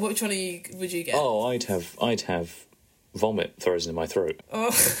 Anyway, go on. Which one would you get? Oh, I'd have vomit throws into my throat. Oh.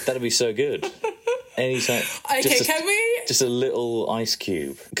 That'd be so good. Anytime. Okay, can we? Just a little ice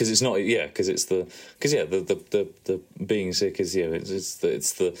cube, because it's not. Yeah, because the being sick is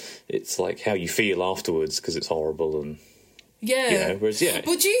it's like how you feel afterwards, because it's horrible and. Yeah. Whereas,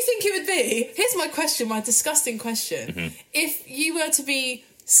 But do you think it would be? Here's my question, my disgusting question. Mm-hmm. If you were to be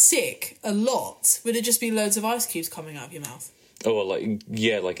sick a lot, would it just be loads of ice cubes coming out of your mouth? Oh, well,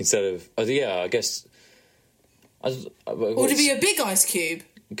 like instead of I guess. Or would it be a big ice cube?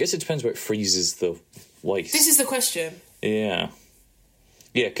 I guess it depends where it freezes the waste. This is the question. Yeah,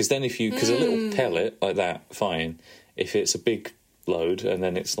 because then because a little pellet like that, fine. If it's a big load and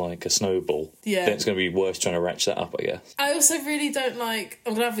then it's like a snowball, then it's going to be worse trying to ratchet that up, I guess. I also really don't like.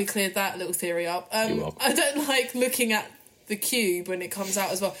 I'm glad we cleared that little theory up. You're welcome. I don't like looking at the cube when it comes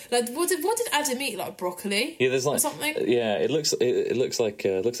out as well. Like, what did Adam eat? Like broccoli? Yeah, there's like or something. Yeah, it looks like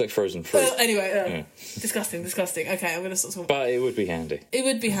frozen fruit. Anyway, disgusting. Okay, I'm gonna stop talking. But it would be handy. It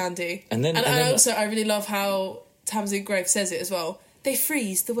would be handy. And then I really love how Tamsin Greig says it as well. They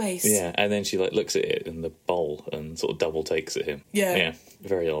freeze the waste. Yeah, and then she looks at it in the bowl and sort of double takes at him. Yeah,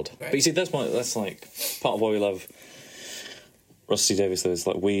 very odd. Right. But you see, that's like part of why we love Rusty Davies. There's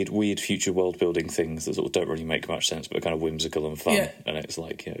like weird future world building things that sort of don't really make much sense, but are kind of whimsical and fun. Yeah. And it's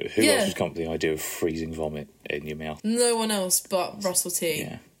like, who else would come up with the idea of freezing vomit in your mouth? No one else but Russell T.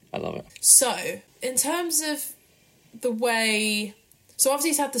 Yeah, I love it. So, in terms of the way, so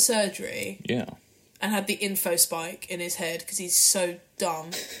obviously he's had the surgery. Yeah. And had the info spike in his head because he's so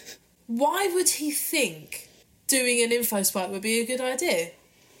dumb. Why would he think doing an info spike would be a good idea?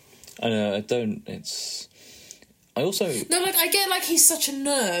 I get like he's such a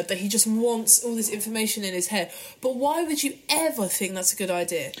nerd that he just wants all this information in his head. But why would you ever think that's a good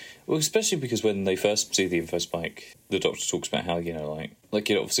idea? Well, especially because when they first see the info spike, the doctor talks about how obviously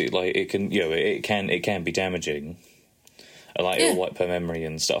it can be damaging. It'll wipe her memory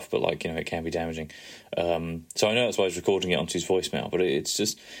and stuff, but it can be damaging. So I know that's why he's recording it onto his voicemail, but it's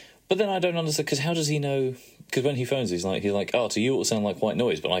just. But then I don't understand, because how does he know? Because when he phones, he's like, oh, to you it will sound like white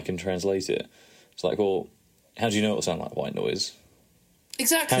noise, but I can translate it. It's like, well, how do you know it will sound like white noise?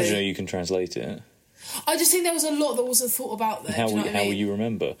 Exactly. How do you know you can translate it? I just think there was a lot that wasn't thought about there. How will you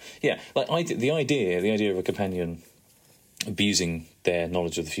remember? Yeah, the idea of a companion abusing their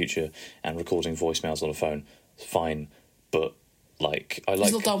knowledge of the future and recording voicemails on a phone, fine. But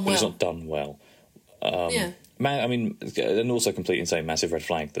it's not done well. Yeah. And also completely insane, massive red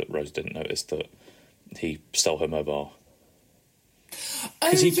flag that Rose didn't notice that he stole her mobile.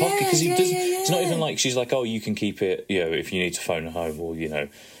 Because it's not even like she's like, oh, you can keep it, if you need to phone home or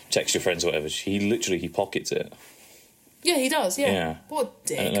text your friends or whatever. He pockets it. Yeah, he does. Yeah. What a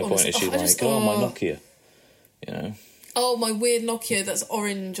dick. And at no point is she my Nokia. Oh, my weird Nokia that's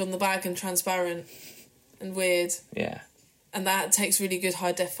orange on the back and transparent and weird. Yeah. And that takes really good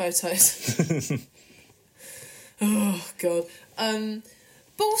high-def photos. Oh, God.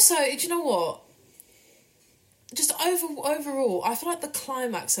 But also, do you know what? Just overall, I feel like the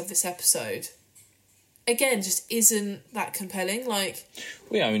climax of this episode, again, just isn't that compelling. They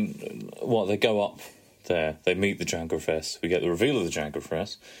go up there, they meet the Jangrafess, we get the reveal of the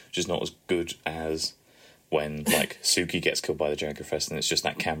Jangrafess, which is not as good as when, Suki gets killed by the Jangrafess and it's just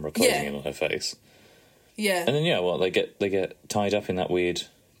that camera closing in on her face. Yeah. And then they get tied up in that weird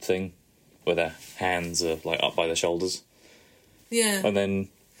thing where their hands are up by their shoulders. Yeah. And then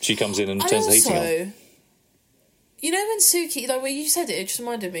she comes in and turns the heating on. You know when Suki, when you said it just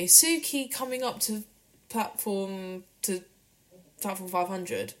reminded me, Suki coming up to platform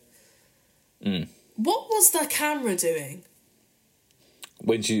 500. What was the camera doing?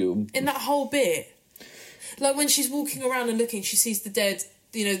 When she in that whole bit? Like when she's walking around and looking, she sees the dead,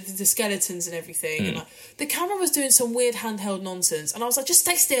 you know, the skeletons and everything. And like, the camera was doing some weird handheld nonsense, and I was like, just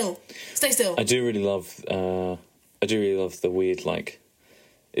stay still. I do really love the weird, like,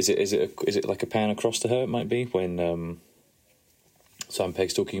 is it like a pan across to her? It might be when Simon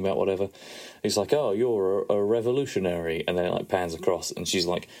Pegg's talking about whatever. He's like, "Oh, you're a revolutionary," and then it like pans across, and she's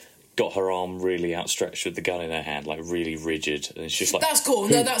like got her arm really outstretched with the gun in her hand, like really rigid, and it's just like, that's cool.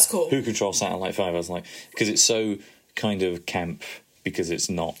 No, that's cool. Who controls Satellite 5? I was like, because it's so kind of camp, because it's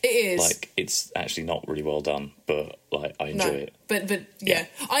not. It is. Like, it's actually not really well done, but like I enjoy it. But yeah,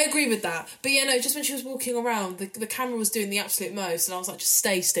 I agree with that. But yeah, no, just when she was walking around, the camera was doing the absolute most, and I was like, just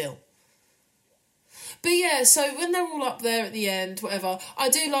stay still. But yeah, so when they're all up there at the end, whatever, I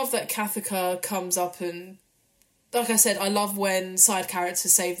do love that Kathika comes up and, like I said, I love when side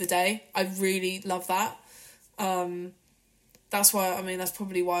characters save the day. I really love that. That's why, I mean, that's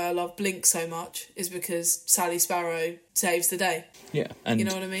probably why I love Blink so much, is because Sally Sparrow saves the day. Yeah. And, you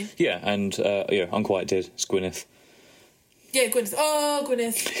know what I mean? Yeah, and Unquiet Dead, it's Gwyneth. Yeah, Gwyneth. Oh,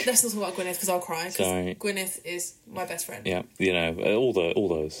 Gwyneth. Let's not talk about Gwyneth because I'll cry. Sorry. Gwyneth is my best friend. Yeah, you know, all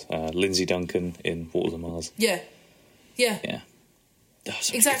those. Lindsay Duncan in Waters of Mars. Yeah. Oh,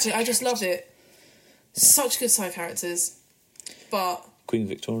 Exactly, I just love it. Yeah. Such good side characters. But Queen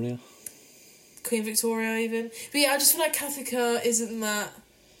Victoria even. But yeah, I just feel like Kathika isn't that,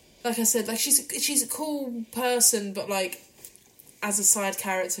 like I said, like she's a cool person, but like as a side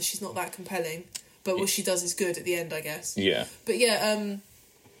character she's not that compelling. But what she does is good at the end, I guess. Yeah. But yeah,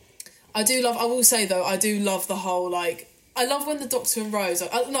 I will say though, I do love the whole, like, I love when the Doctor and Rose,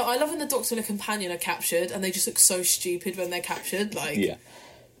 I love when the Doctor and a companion are captured and they just look so stupid when they're captured, like... Yeah.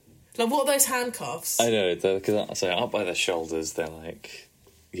 Like, what are those handcuffs? I know, because I say up by their shoulders, they're like...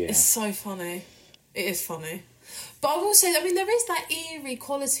 Yeah. It's so funny. It is funny. But I will say, I mean, there is that eerie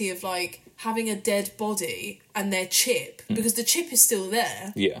quality of, like, having a dead body and their chip, because the chip is still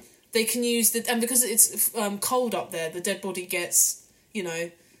there. Yeah. They can use and because it's cold up there, the dead body gets, you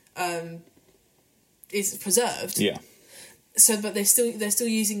know, is preserved. Yeah. So, but they're still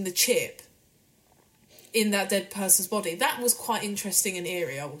using the chip in that dead person's body. That was quite interesting and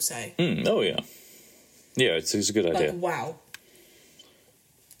eerie, I will say. Oh yeah, yeah, it's a good idea. Like, wow.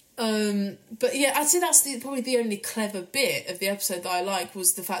 But yeah, I'd say that's probably the only clever bit of the episode that I like,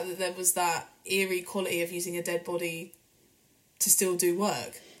 was the fact that there was that eerie quality of using a dead body to still do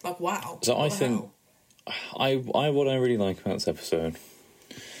work. Like, wow. So I think what I really like about this episode,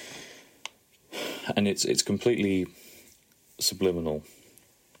 and it's completely subliminal,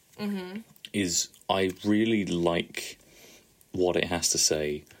 is I really like what it has to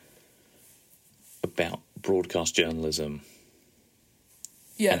say about broadcast journalism.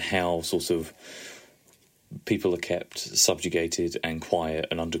 Yeah. And how sort of people are kept subjugated and quiet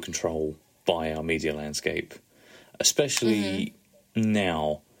and under control by our media landscape, especially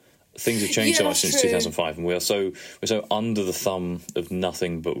now. Things have changed so much since 2005, and we're so under the thumb of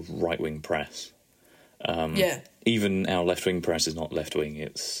nothing but right-wing press. Even our left-wing press is not left-wing;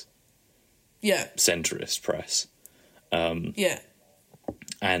 it's centrist press. And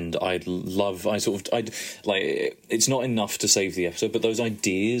it's not enough to save the episode, but those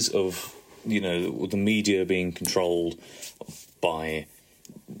ideas of, you know, the media being controlled by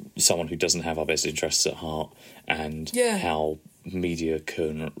someone who doesn't have our best interests at heart, and how media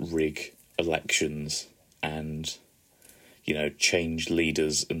can rig elections and, you know, change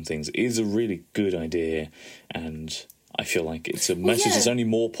leaders and things, is a really good idea, and I feel like it's a message that's only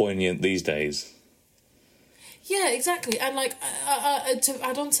more poignant these days. Yeah, exactly. And, like, to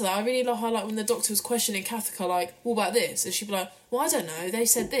add on to that, I really love how, like, when the Doctor was questioning Kathika, like, what about this? And she'd be like, well, I don't know, they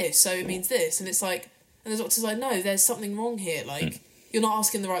said this, so it means this. And it's like, and the Doctor's like, no, there's something wrong here. Like, you're not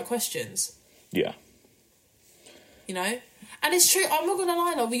asking the right questions. Yeah. You know? And it's true, I'm not going to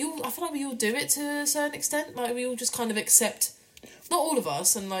lie, like, I feel like we all do it to a certain extent. Like, we all just kind of accept, not all of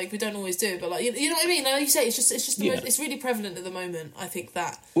us, and, like, we don't always do, but, like, you know what I mean? Like you say, it's just it's really prevalent at the moment, I think,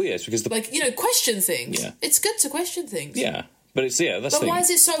 that. Well, yeah, it's because like, you know, question things. Yeah. It's good to question things. Yeah, but it's, that's But why is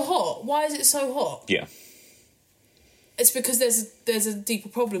it so hot? Why is it so hot? Yeah. It's because there's a deeper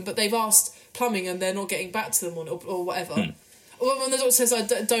problem, but they've asked plumbing and they're not getting back to them or whatever. Or when the Doctor says, I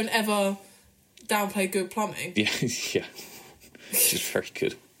don't ever downplay good plumbing. Yeah, yeah. Which is very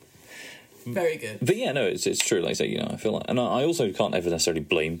good. Very good. But yeah, no, it's true. Like I say, you know, I feel like, and I also can't ever necessarily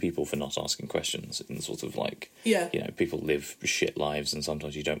blame people for not asking questions. In sort of like, you know, people live shit lives, and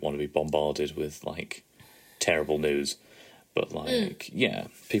sometimes you don't want to be bombarded with like terrible news. But like,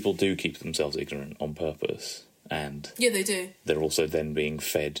 people do keep themselves ignorant on purpose, and they do. They're also then being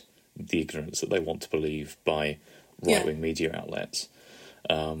fed the ignorance that they want to believe by right-wing media outlets.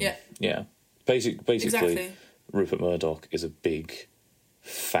 Basically, Exactly. Rupert Murdoch is a big,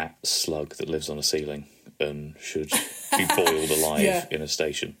 fat slug that lives on a ceiling and should be boiled alive Yeah. in a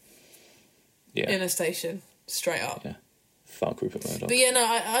station. Yeah. In a station, straight up. Yeah. Fuck Rupert Murdoch. But yeah, no,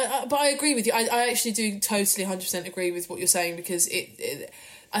 I agree with you. I actually do totally 100% agree with what you're saying, because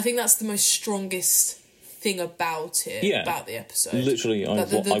I think that's the most strongest thing about it, Yeah. about the episode. Literally, I want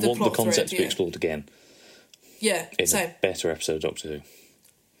the plot concept thread, to be yeah. explored again Yeah, in same. a better episode of Doctor Who.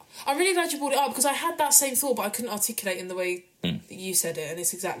 I'm really glad you brought it up, because I had that same thought, but I couldn't articulate in the way Hmm. that you said it, and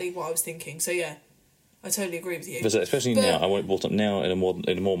it's exactly what I was thinking. So yeah, I totally agree with you. But especially now, I want it brought up now in a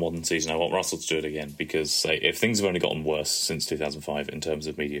more modern season. I want Russell to do it again, because if things have only gotten worse since 2005 in terms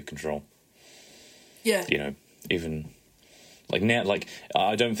of media control, Yeah, you know, even like now, like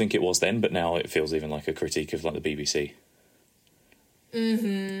I don't think it was then, but now it feels even like a critique of like the BBC.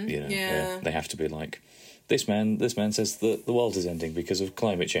 Mm-hmm. You know, Yeah. they have to be like, this man says that the world is ending because of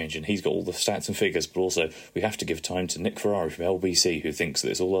climate change, and he's got all the stats and figures, but also we have to give time to Nick Ferrari from LBC, who thinks that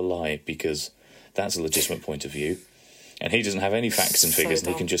it's all a lie because that's a legitimate point of view. And he doesn't have any facts and So figures, and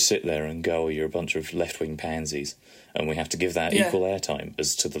he dumb. can just sit there and go, oh, you're a bunch of left-wing pansies. And we have to give that Yeah. equal airtime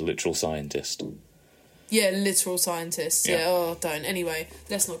as to the literal scientist. yeah, literal scientists. Yeah. Yeah, oh, don't. Anyway,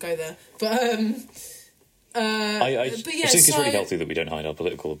 let's not go there. But I but yeah, think it's so- really healthy that we don't hide our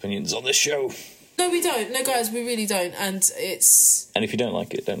political opinions on this show. no, we don't. No, guys, we really don't. And it's And if you don't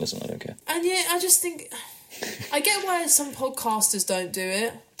like it, don't listen, I don't care. and yeah, I just think I get why some podcasters don't do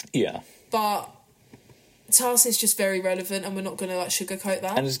it, Yeah. but to us it's just very relevant, and we're not going to like sugarcoat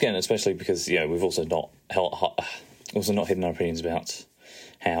that. And again, especially because, we've also not hidden our opinions about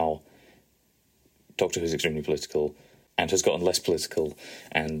how Doctor Who is extremely political and has gotten less political,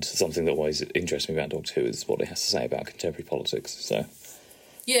 and something that always interests me about Doctor Who is what it has to say about contemporary politics. So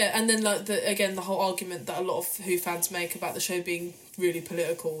Yeah, and then like the whole argument that a lot of Who fans make about the show being really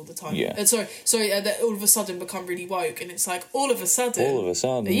political all the time. Yeah. That all of a sudden become really woke, and it's like all of a sudden.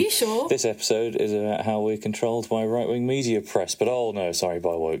 are you sure? This episode is about how we're controlled by right-wing media press, but oh no, sorry,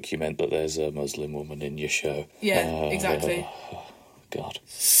 by woke you meant that there's a Muslim woman in your show. Yeah, exactly. God.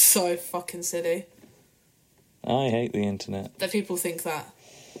 So fucking silly I hate the internet. that people think that.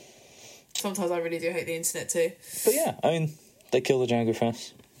 Sometimes I really do hate the internet too. But yeah, I mean, they kill the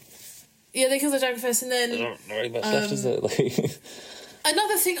Jagrafess. Yeah, they kill the Jagrafess, and then Not really much left, is there? Like,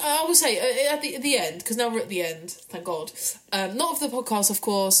 another thing I will say at the end, because now we're at the end, thank God. Not of the podcast, of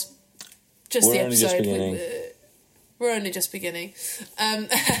course. Just We're the only just episode. beginning. We're only just beginning.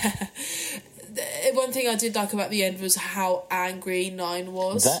 One thing I did like about the end was how angry Nine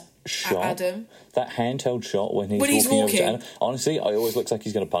was that at shot, Adam. that handheld shot when he's, When he's walking over to walking. Adam, honestly, it always looks like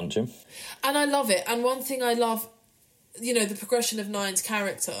he's going to punch him. And I love it. And one thing I love, the progression of Nine's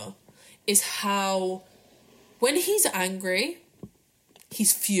character is how when he's angry,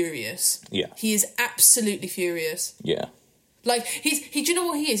 he's furious. Yeah. He is absolutely furious. Yeah. Like, do you know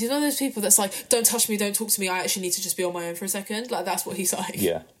what he is? He's one of those people that's like, don't touch me, don't talk to me, I actually need to just be on my own for a second. Like, that's what he's like.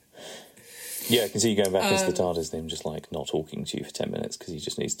 Yeah. Yeah, I can see you going back into the TARDIS and him just, like, not talking to you for 10 minutes because he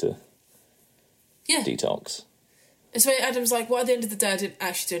just needs to Yeah. detox. And so Adam's like, well, at the end of the day, I didn't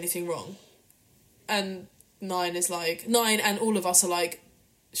actually do anything wrong. And Nine and all of us are like,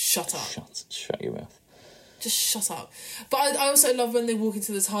 shut up. Shut your mouth. Just shut up. But I also love when they walk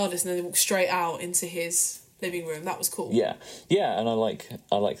into the TARDIS and then they walk straight out into his living room. That was cool. Yeah. Yeah, and I like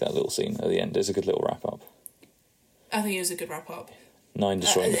that little scene at the end. It's a good little wrap-up. I think it was a good wrap-up. Nine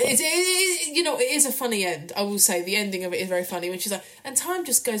destroying the phone. It is a funny end. I will say the ending of it is very funny when she's like, and time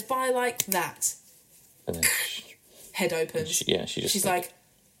just goes by like that. And then Head opens. she's like,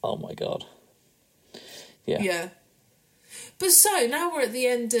 oh my God. Yeah. yeah. But so now we're at the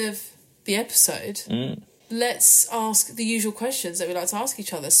end of the episode. Let's ask the usual questions that we like to ask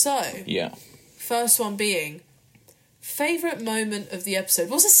each other. So, Yeah. first one being, favourite moment of the episode.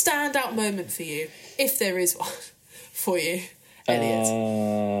 What's a standout moment for you, if there is one, for you, Elliot?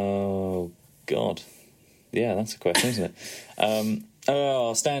 Oh, God. Yeah, that's a question, isn't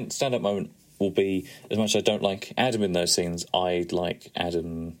it? Stand-up moment will be, as much as I don't like Adam in those scenes, I like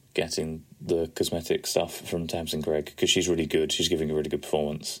Adam getting the cosmetic stuff from Tamsin Gregg, because she's really good. She's giving a really good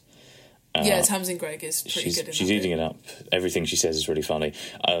performance. Yeah, Tamsin Gregg is pretty good in She's that eating bit. it up. Everything she says is really funny.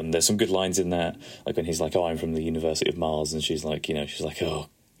 There's some good lines in that, like when he's like, "Oh, I'm from the University of Mars," and she's like, "Oh,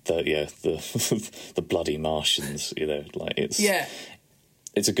 the bloody Martians," like it's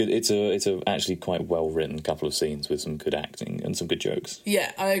It's a actually quite well written couple of scenes with some good acting and some good jokes.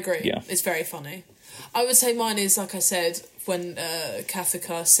 Yeah, I agree. Yeah. It's very funny. I would say mine is, like I said, when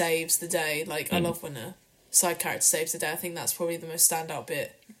Kathika saves the day. Like, I love when a side character saves the day. I think that's probably the most standout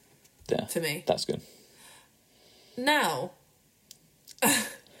bit Yeah, for me. that's good. Now,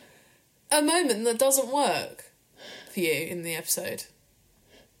 A moment that doesn't work for you in the episode.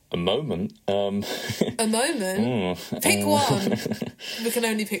 A moment? A moment? Pick one. We can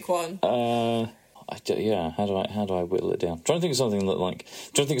only pick one. Yeah, how do I whittle it down? I'm trying to think of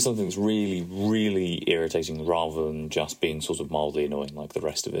something that's really, really irritating rather than just being sort of mildly annoying like the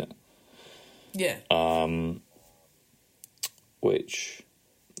rest of it. Yeah.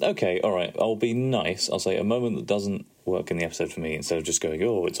 Okay, alright, I'll be nice. I'll say a moment that doesn't work in the episode for me, instead of just going,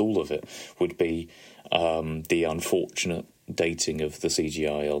 oh, it's all of it, would be the unfortunate dating of the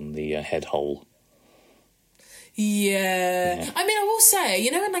CGI on the head hole. Yeah. I mean, I will say,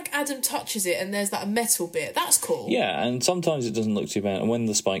 you know when, like, Adam touches it and there's that metal bit? That's cool. Yeah, and sometimes it doesn't look too bad, and when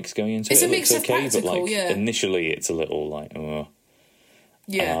the spike's going into it's it, a mix looks of okay, but, practical, like, initially it's a little, like,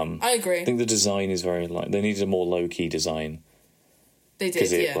 Yeah, I agree. I think the design is very, like, they needed a more low-key design. They did,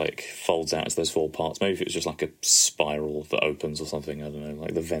 because it like folds out into those 4 parts. Maybe if it was just like a spiral that opens or something. I don't know,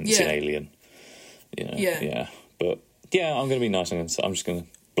 like the vents in Alien. You know, yeah. But yeah, I'm going to be nice. I'm just going to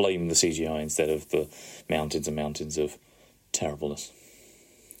blame the CGI instead of the mountains and mountains of terribleness.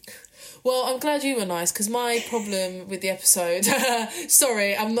 Well, I'm glad you were nice, because my problem with the episode...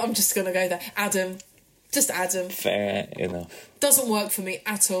 sorry, I'm just going to go there. Adam. Just Adam. Fair enough. Doesn't work for me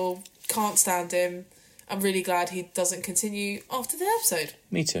at all. Can't stand him. I'm really glad he doesn't continue after the episode.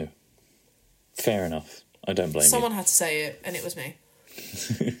 Me too. Fair enough. I don't blame Someone you. had to say it, and it was me.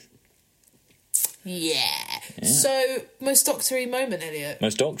 Yeah. So, most Doctor-y moment, Elliot?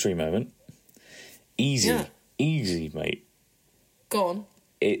 Most Doctor-y moment? Easy. Yeah. Easy, mate. Go on.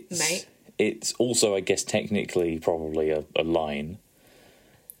 Mate. It's also, I guess, technically probably a line.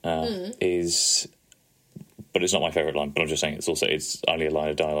 Is... But it's not my favourite line, but I'm just saying it's only a line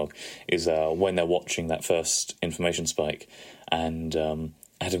of dialogue, is when they're watching that first information spike and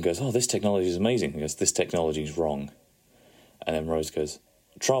Adam goes, oh, this technology is amazing. He goes, this technology is wrong. And then Rose goes,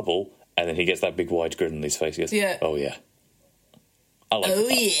 trouble? And then he gets that big wide grin on his face. He goes, oh, yeah. I like that.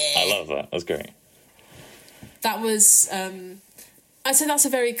 Yeah. I love that. That's great. That was... I'd say that's a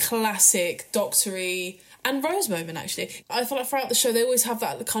very classic Doctor-y... And Rose moment, actually. I feel like throughout the show, they always have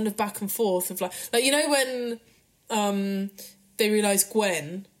that kind of back and forth of, like you know when they realise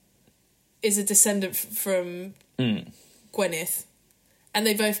Gwen is a descendant from Gwyneth, and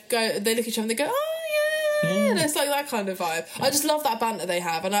they both go, they look at each other and they go, oh, yeah, and it's like that kind of vibe. I just love that banter they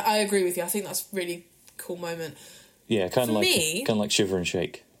have, and I agree with you. I think that's a really cool moment. Yeah, kind of like Shiver and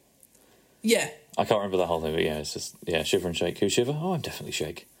Shake. Yeah. I can't remember the whole thing, but yeah, it's just, Shiver and Shake. Who's Shiver? Oh, I'm definitely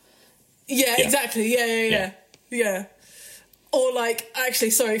Shake. Yeah, exactly. Yeah. Or like, actually,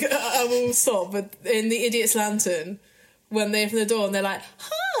 sorry, I will stop. But in the Idiot's Lantern, when they open the door and they're like,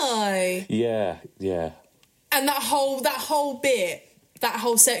 "Hi." Yeah. And that whole bit, that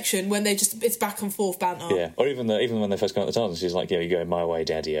whole section when it's back and forth banter. Yeah. Or even when they first come out the tunnel, she's like, "Yeah, you're going my way,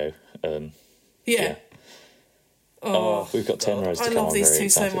 Daddy-o." Yeah. Oh, we've got 10 rows to come on. I love these two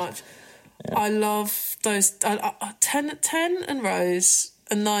excited. so much. Yeah. I love those 10 and Rose.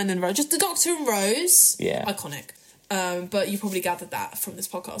 And 9 and Rose. Just the Doctor and Rose. Yeah. Iconic. But you probably gathered that from this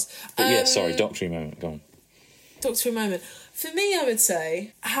podcast. But sorry, Doctor-y moment. Go on. Doctor-y moment. For me, I would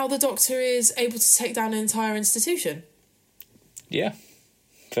say how the Doctor is able to take down an entire institution. Yeah.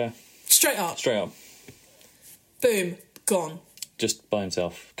 Fair. Straight up. Boom. Gone. Just by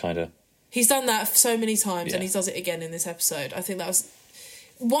himself, kind of. He's done that so many times, and he does it again in this episode. I think that was...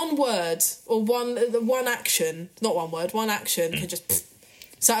 One word, or one action, not one word, one action can just...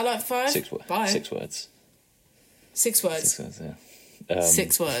 Satellite 5? 6 words. Bye. 6 words. 6 words. 6 words, yeah.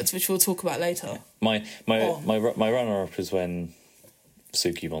 6 words, which we'll talk about later. My runner-up is when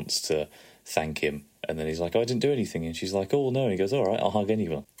Suki wants to thank him, and then he's like, oh, I didn't do anything, and she's like, oh, no, and he goes, all right, I'll hug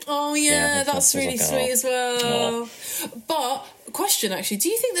anyone. Oh, yeah, that's really sweet as well. Oh. But, question, actually, do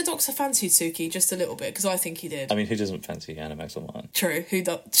you think the Doctor fancied Suki just a little bit? Because I think he did. I mean, who doesn't fancy Anna Maxwell Martin? True,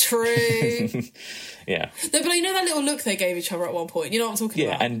 True. Yeah. No, but you know that little look they gave each other at one point? You know what I'm talking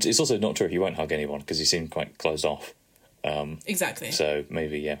about? Yeah, and it's also not true he won't hug anyone, because he seemed quite closed off. Exactly. So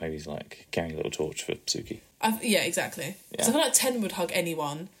maybe he's like carrying a little torch for Suki. Yeah, exactly. Yeah. So I feel like 10 would hug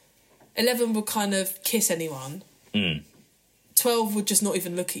anyone. 11 would kind of kiss anyone. 12 would just not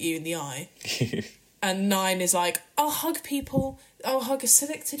even look at you in the eye. And 9 is like, I'll hug people. I'll hug a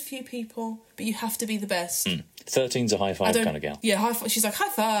selected few people, but you have to be the best. 13's a high five kind of gal. Yeah, high five. She's like, high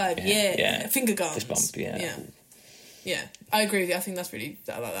five, yeah. Finger guns. Fist bump, yeah. Yeah, I agree with you. I think that's really,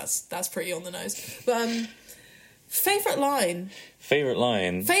 that's pretty on the nose. But, favourite line?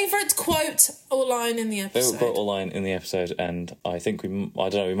 Favourite quote or line in the episode? Favourite quote or line in the episode, and I think we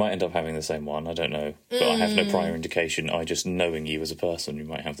might end up having the same one. I don't know, but I have no prior indication. Just knowing you as a person, we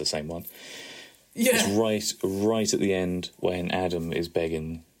might have the same one. Yeah. It's right at the end when Adam is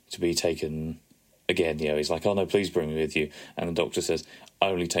begging to be taken again. You know, he's like, "Oh no, please bring me with you," and the Doctor says,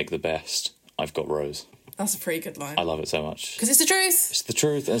 "Only take the best. I've got Rose." That's a pretty good line. I love it so much because it's the truth. It's the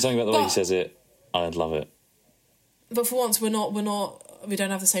truth, and something about the way he says it, I love it. But for once, we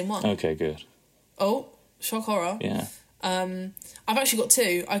don't have the same one. Okay, good. Oh, shock horror. Yeah. I've actually got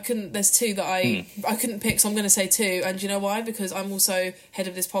two. There's two that I couldn't pick, so I'm going to say two. And do you know why? Because I'm also head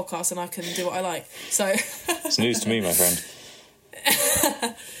of this podcast and I can do what I like. So it's news to me, my friend.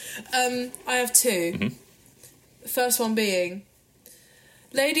 I have two. Mm-hmm. The first one being,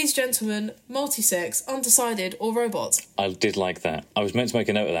 ladies, gentlemen, multi-sex, undecided, or robots. I did like that. I was meant to make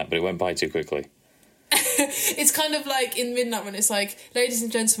a note of that, but it went by too quickly. It's kind of like in Midnight when it's like, ladies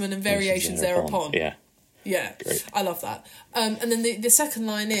and gentlemen, and variations thereupon. Yeah. Yeah, great. I love that. And then the second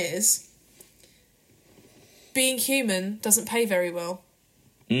line is, being human doesn't pay very well.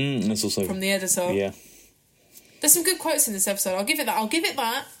 That's also from the editor. Yeah. There's some good quotes in this episode. I'll give it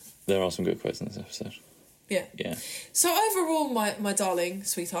that. There are some good quotes in this episode. Yeah. Yeah. So overall, my darling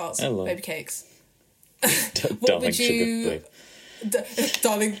sweethearts, hello. baby cakes. Darling sugar babe.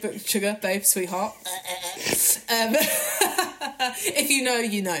 Darling sugar babe, sweetheart. If you know,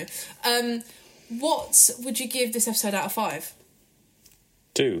 you know. What would you give this episode out of 5?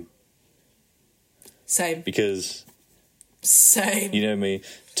 2. Same. Because same. You know me.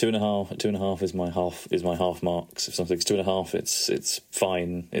 2.5. 2.5 is my half marks. If something's 2.5, it's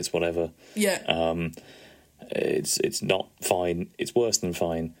fine. It's whatever. Yeah. It's not fine. It's worse than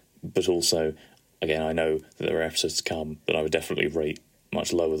fine. But also, again, I know that there are episodes to come that I would definitely rate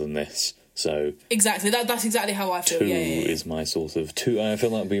much lower than this. So exactly, that's exactly how I feel. 2 yeah. is my sort of 2. I feel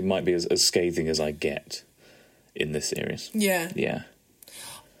like we might be as scathing as I get in this series. Yeah. Yeah.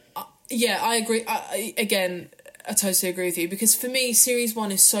 Yeah, I agree. I totally agree with you, because for me, Series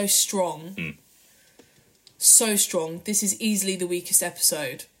 1 is so strong. So strong. This is easily the weakest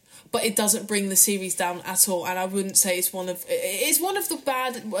episode. But it doesn't bring the series down at all, and I wouldn't say it's one of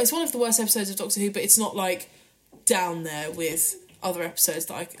the worst episodes of Doctor Who, but it's not like down there with other episodes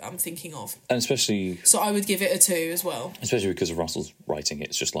that I'm thinking of. And especially... So I would give it a 2 as well. Especially because of Russell's writing.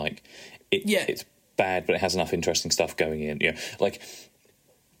 It's just like... It's bad, but it has enough interesting stuff going in. Yeah, like...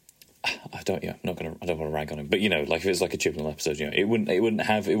 I don't want to rag on him, but like if it's like a Chibnall episode, it wouldn't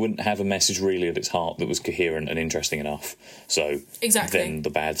have a message really at its heart that was coherent and interesting enough. So exactly, then the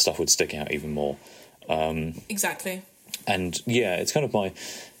bad stuff would stick out even more. Exactly. And yeah, it's kind of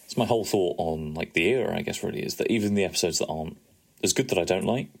my whole thought on like the era, I guess, really is that even the episodes that aren't as good that I don't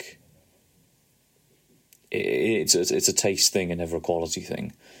like, it's a taste thing and never a quality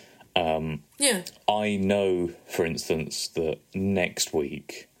thing. Yeah. I know, for instance, that next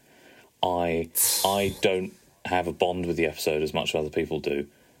week I don't have a bond with the episode as much as other people do,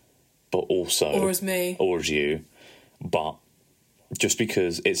 but also... Or as me. Or as you. But just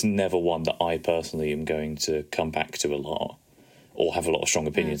because it's never one that I personally am going to come back to a lot or have a lot of strong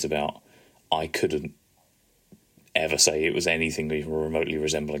opinions about, I couldn't ever say it was anything even remotely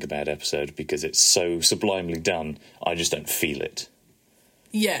resembling a bad episode, because it's so sublimely done, I just don't feel it.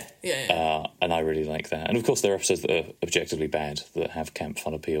 Yeah. And I really like that. And of course there are episodes that are objectively bad that have camp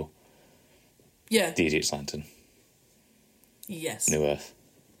fun appeal. Yeah. The Idiot's Lantern. Yes. New Earth.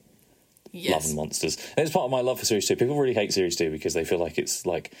 Yes. Love and Monsters. And it's part of my love for Series 2. People really hate Series 2 because they feel like it's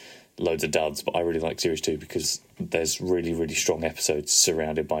like loads of duds, but I really like Series 2 because there's really, really strong episodes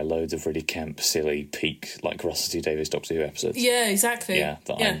surrounded by loads of really camp, silly, peak, like Russell T Davies Doctor Who episodes. Yeah, exactly. Yeah,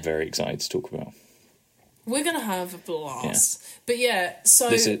 I'm very excited to talk about. We're going to have a blast. Yeah. But yeah, so...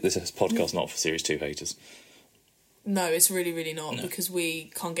 This is podcast not for Series 2 haters. No, it's really, really not, because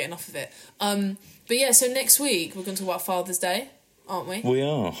we can't get enough of it. But yeah, so next week we're going to talk about Father's Day, aren't we? We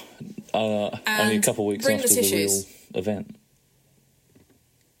are. Only a couple of weeks after the real event.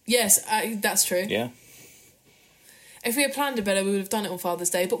 Yes, that's true. Yeah. If we had planned it better, we would have done it on Father's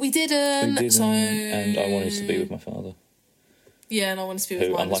Day, but we didn't. And I wanted to be with my father. Yeah, and I wanted to be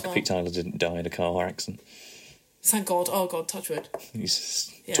with mine unlike as well. Pete Tyler, didn't die in a car accident. Thank God. Oh, God, touch wood.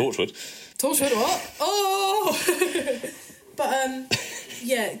 Torchwood. Torchwood, what? Oh! But,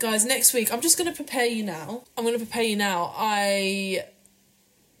 yeah, guys, next week, I'm just going to prepare you now.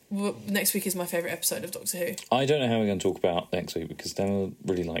 Next week is my favourite episode of Doctor Who. I don't know how we're going to talk about next week, because Daniel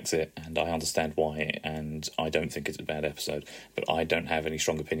really likes it, and I understand why, and I don't think it's a bad episode, but I don't have any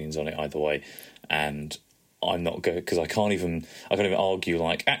strong opinions on it either way, and I'm not good, because I can't even argue,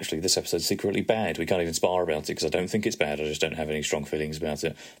 like, actually, this episode's secretly bad. We can't even spar about it, because I don't think it's bad. I just don't have any strong feelings about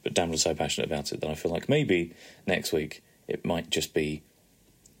it. But Dan was so passionate about it that I feel like maybe next week it might just be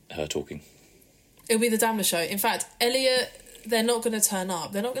her talking. It'll be the Damler show. In fact, Elliot, they're not going to turn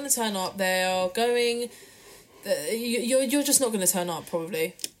up. They are going You're just not going to turn up,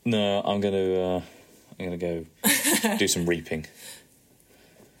 probably. No, I'm gonna go do some reaping.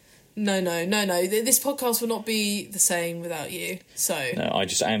 No. This podcast will not be the same without you. So No, I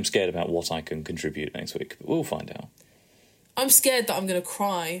am scared about what I can contribute next week, but we'll find out. I'm scared that I'm going to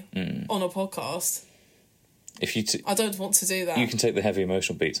cry on a podcast. If you I don't want to do that. you can take the heavy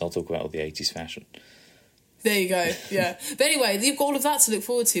emotional beats. I'll talk about all the 80s fashion. There you go, yeah. But anyway, you've got all of that to look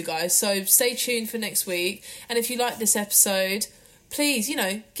forward to, guys. So stay tuned for next week. And if you like this episode, please,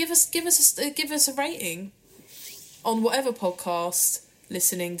 give us a rating on whatever podcast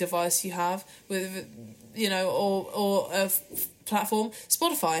listening device you have, with or a platform.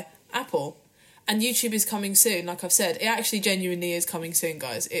 Spotify, Apple, and YouTube is coming soon. Like I've said, it actually genuinely is coming soon,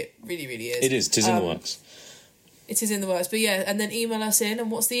 guys. It really, really is. It is. 'Tis in the works. It is in the works, but yeah, and then email us in.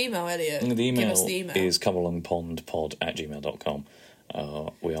 And what's the email, Elliot? The Give us the email. is comealongpondpod@gmail.com.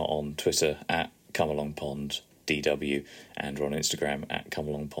 We are on Twitter at comealongponddw, and we're on Instagram at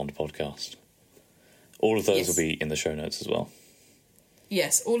comealongpondpodcast. All of those will be in the show notes as well.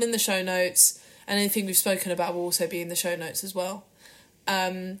 Yes, all in the show notes, and anything we've spoken about will also be in the show notes as well.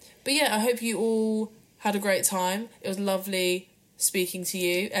 But yeah, I hope you all had a great time. It was lovely speaking to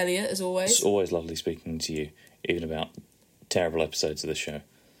you, Elliot, as always. It's always lovely speaking to you, even about terrible episodes of the show.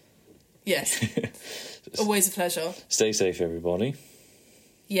 Yes. Always a pleasure. Stay safe, everybody.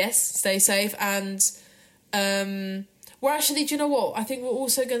 Yes, stay safe. And we're actually, do you know what? I think we're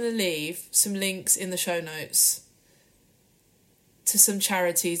also going to leave some links in the show notes to some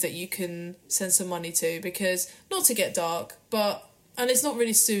charities that you can send some money to, because, not to get dark, but, and it's not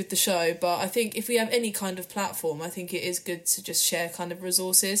really to do with the show, but I think if we have any kind of platform, I think it is good to just share kind of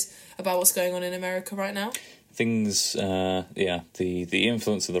resources about what's going on in America right now. Things, the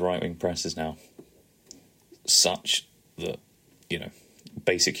influence of the right-wing press is now such that,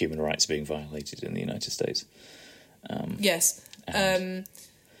 basic human rights are being violated in the United States. Yes.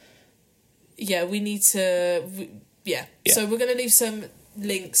 We need to... Yeah. So we're going to leave some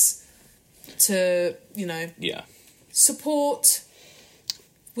links to, support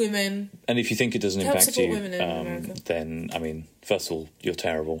women. And if you think it doesn't help impact support you, women in America. then, first of all, you're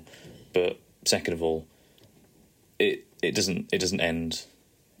terrible. But second of all, it doesn't end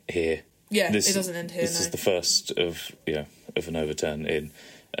here. Yeah, it doesn't end here, This is the first of an overturn in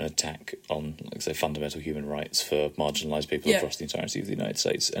an attack on, like, say, fundamental human rights for marginalised people across the entirety of the United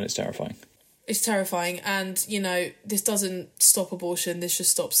States, and it's terrifying. It's terrifying, and, this doesn't stop abortion, this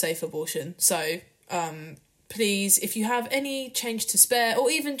just stops safe abortion. So, please, if you have any change to spare, or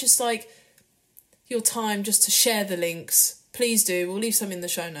even just, like, your time just to share the links, please do. We'll leave some in the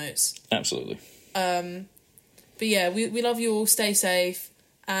show notes. Absolutely. But yeah, we love you all, stay safe,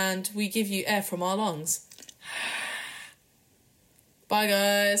 and we give you air from our lungs. Bye,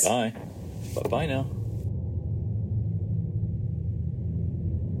 guys. Bye. Bye now.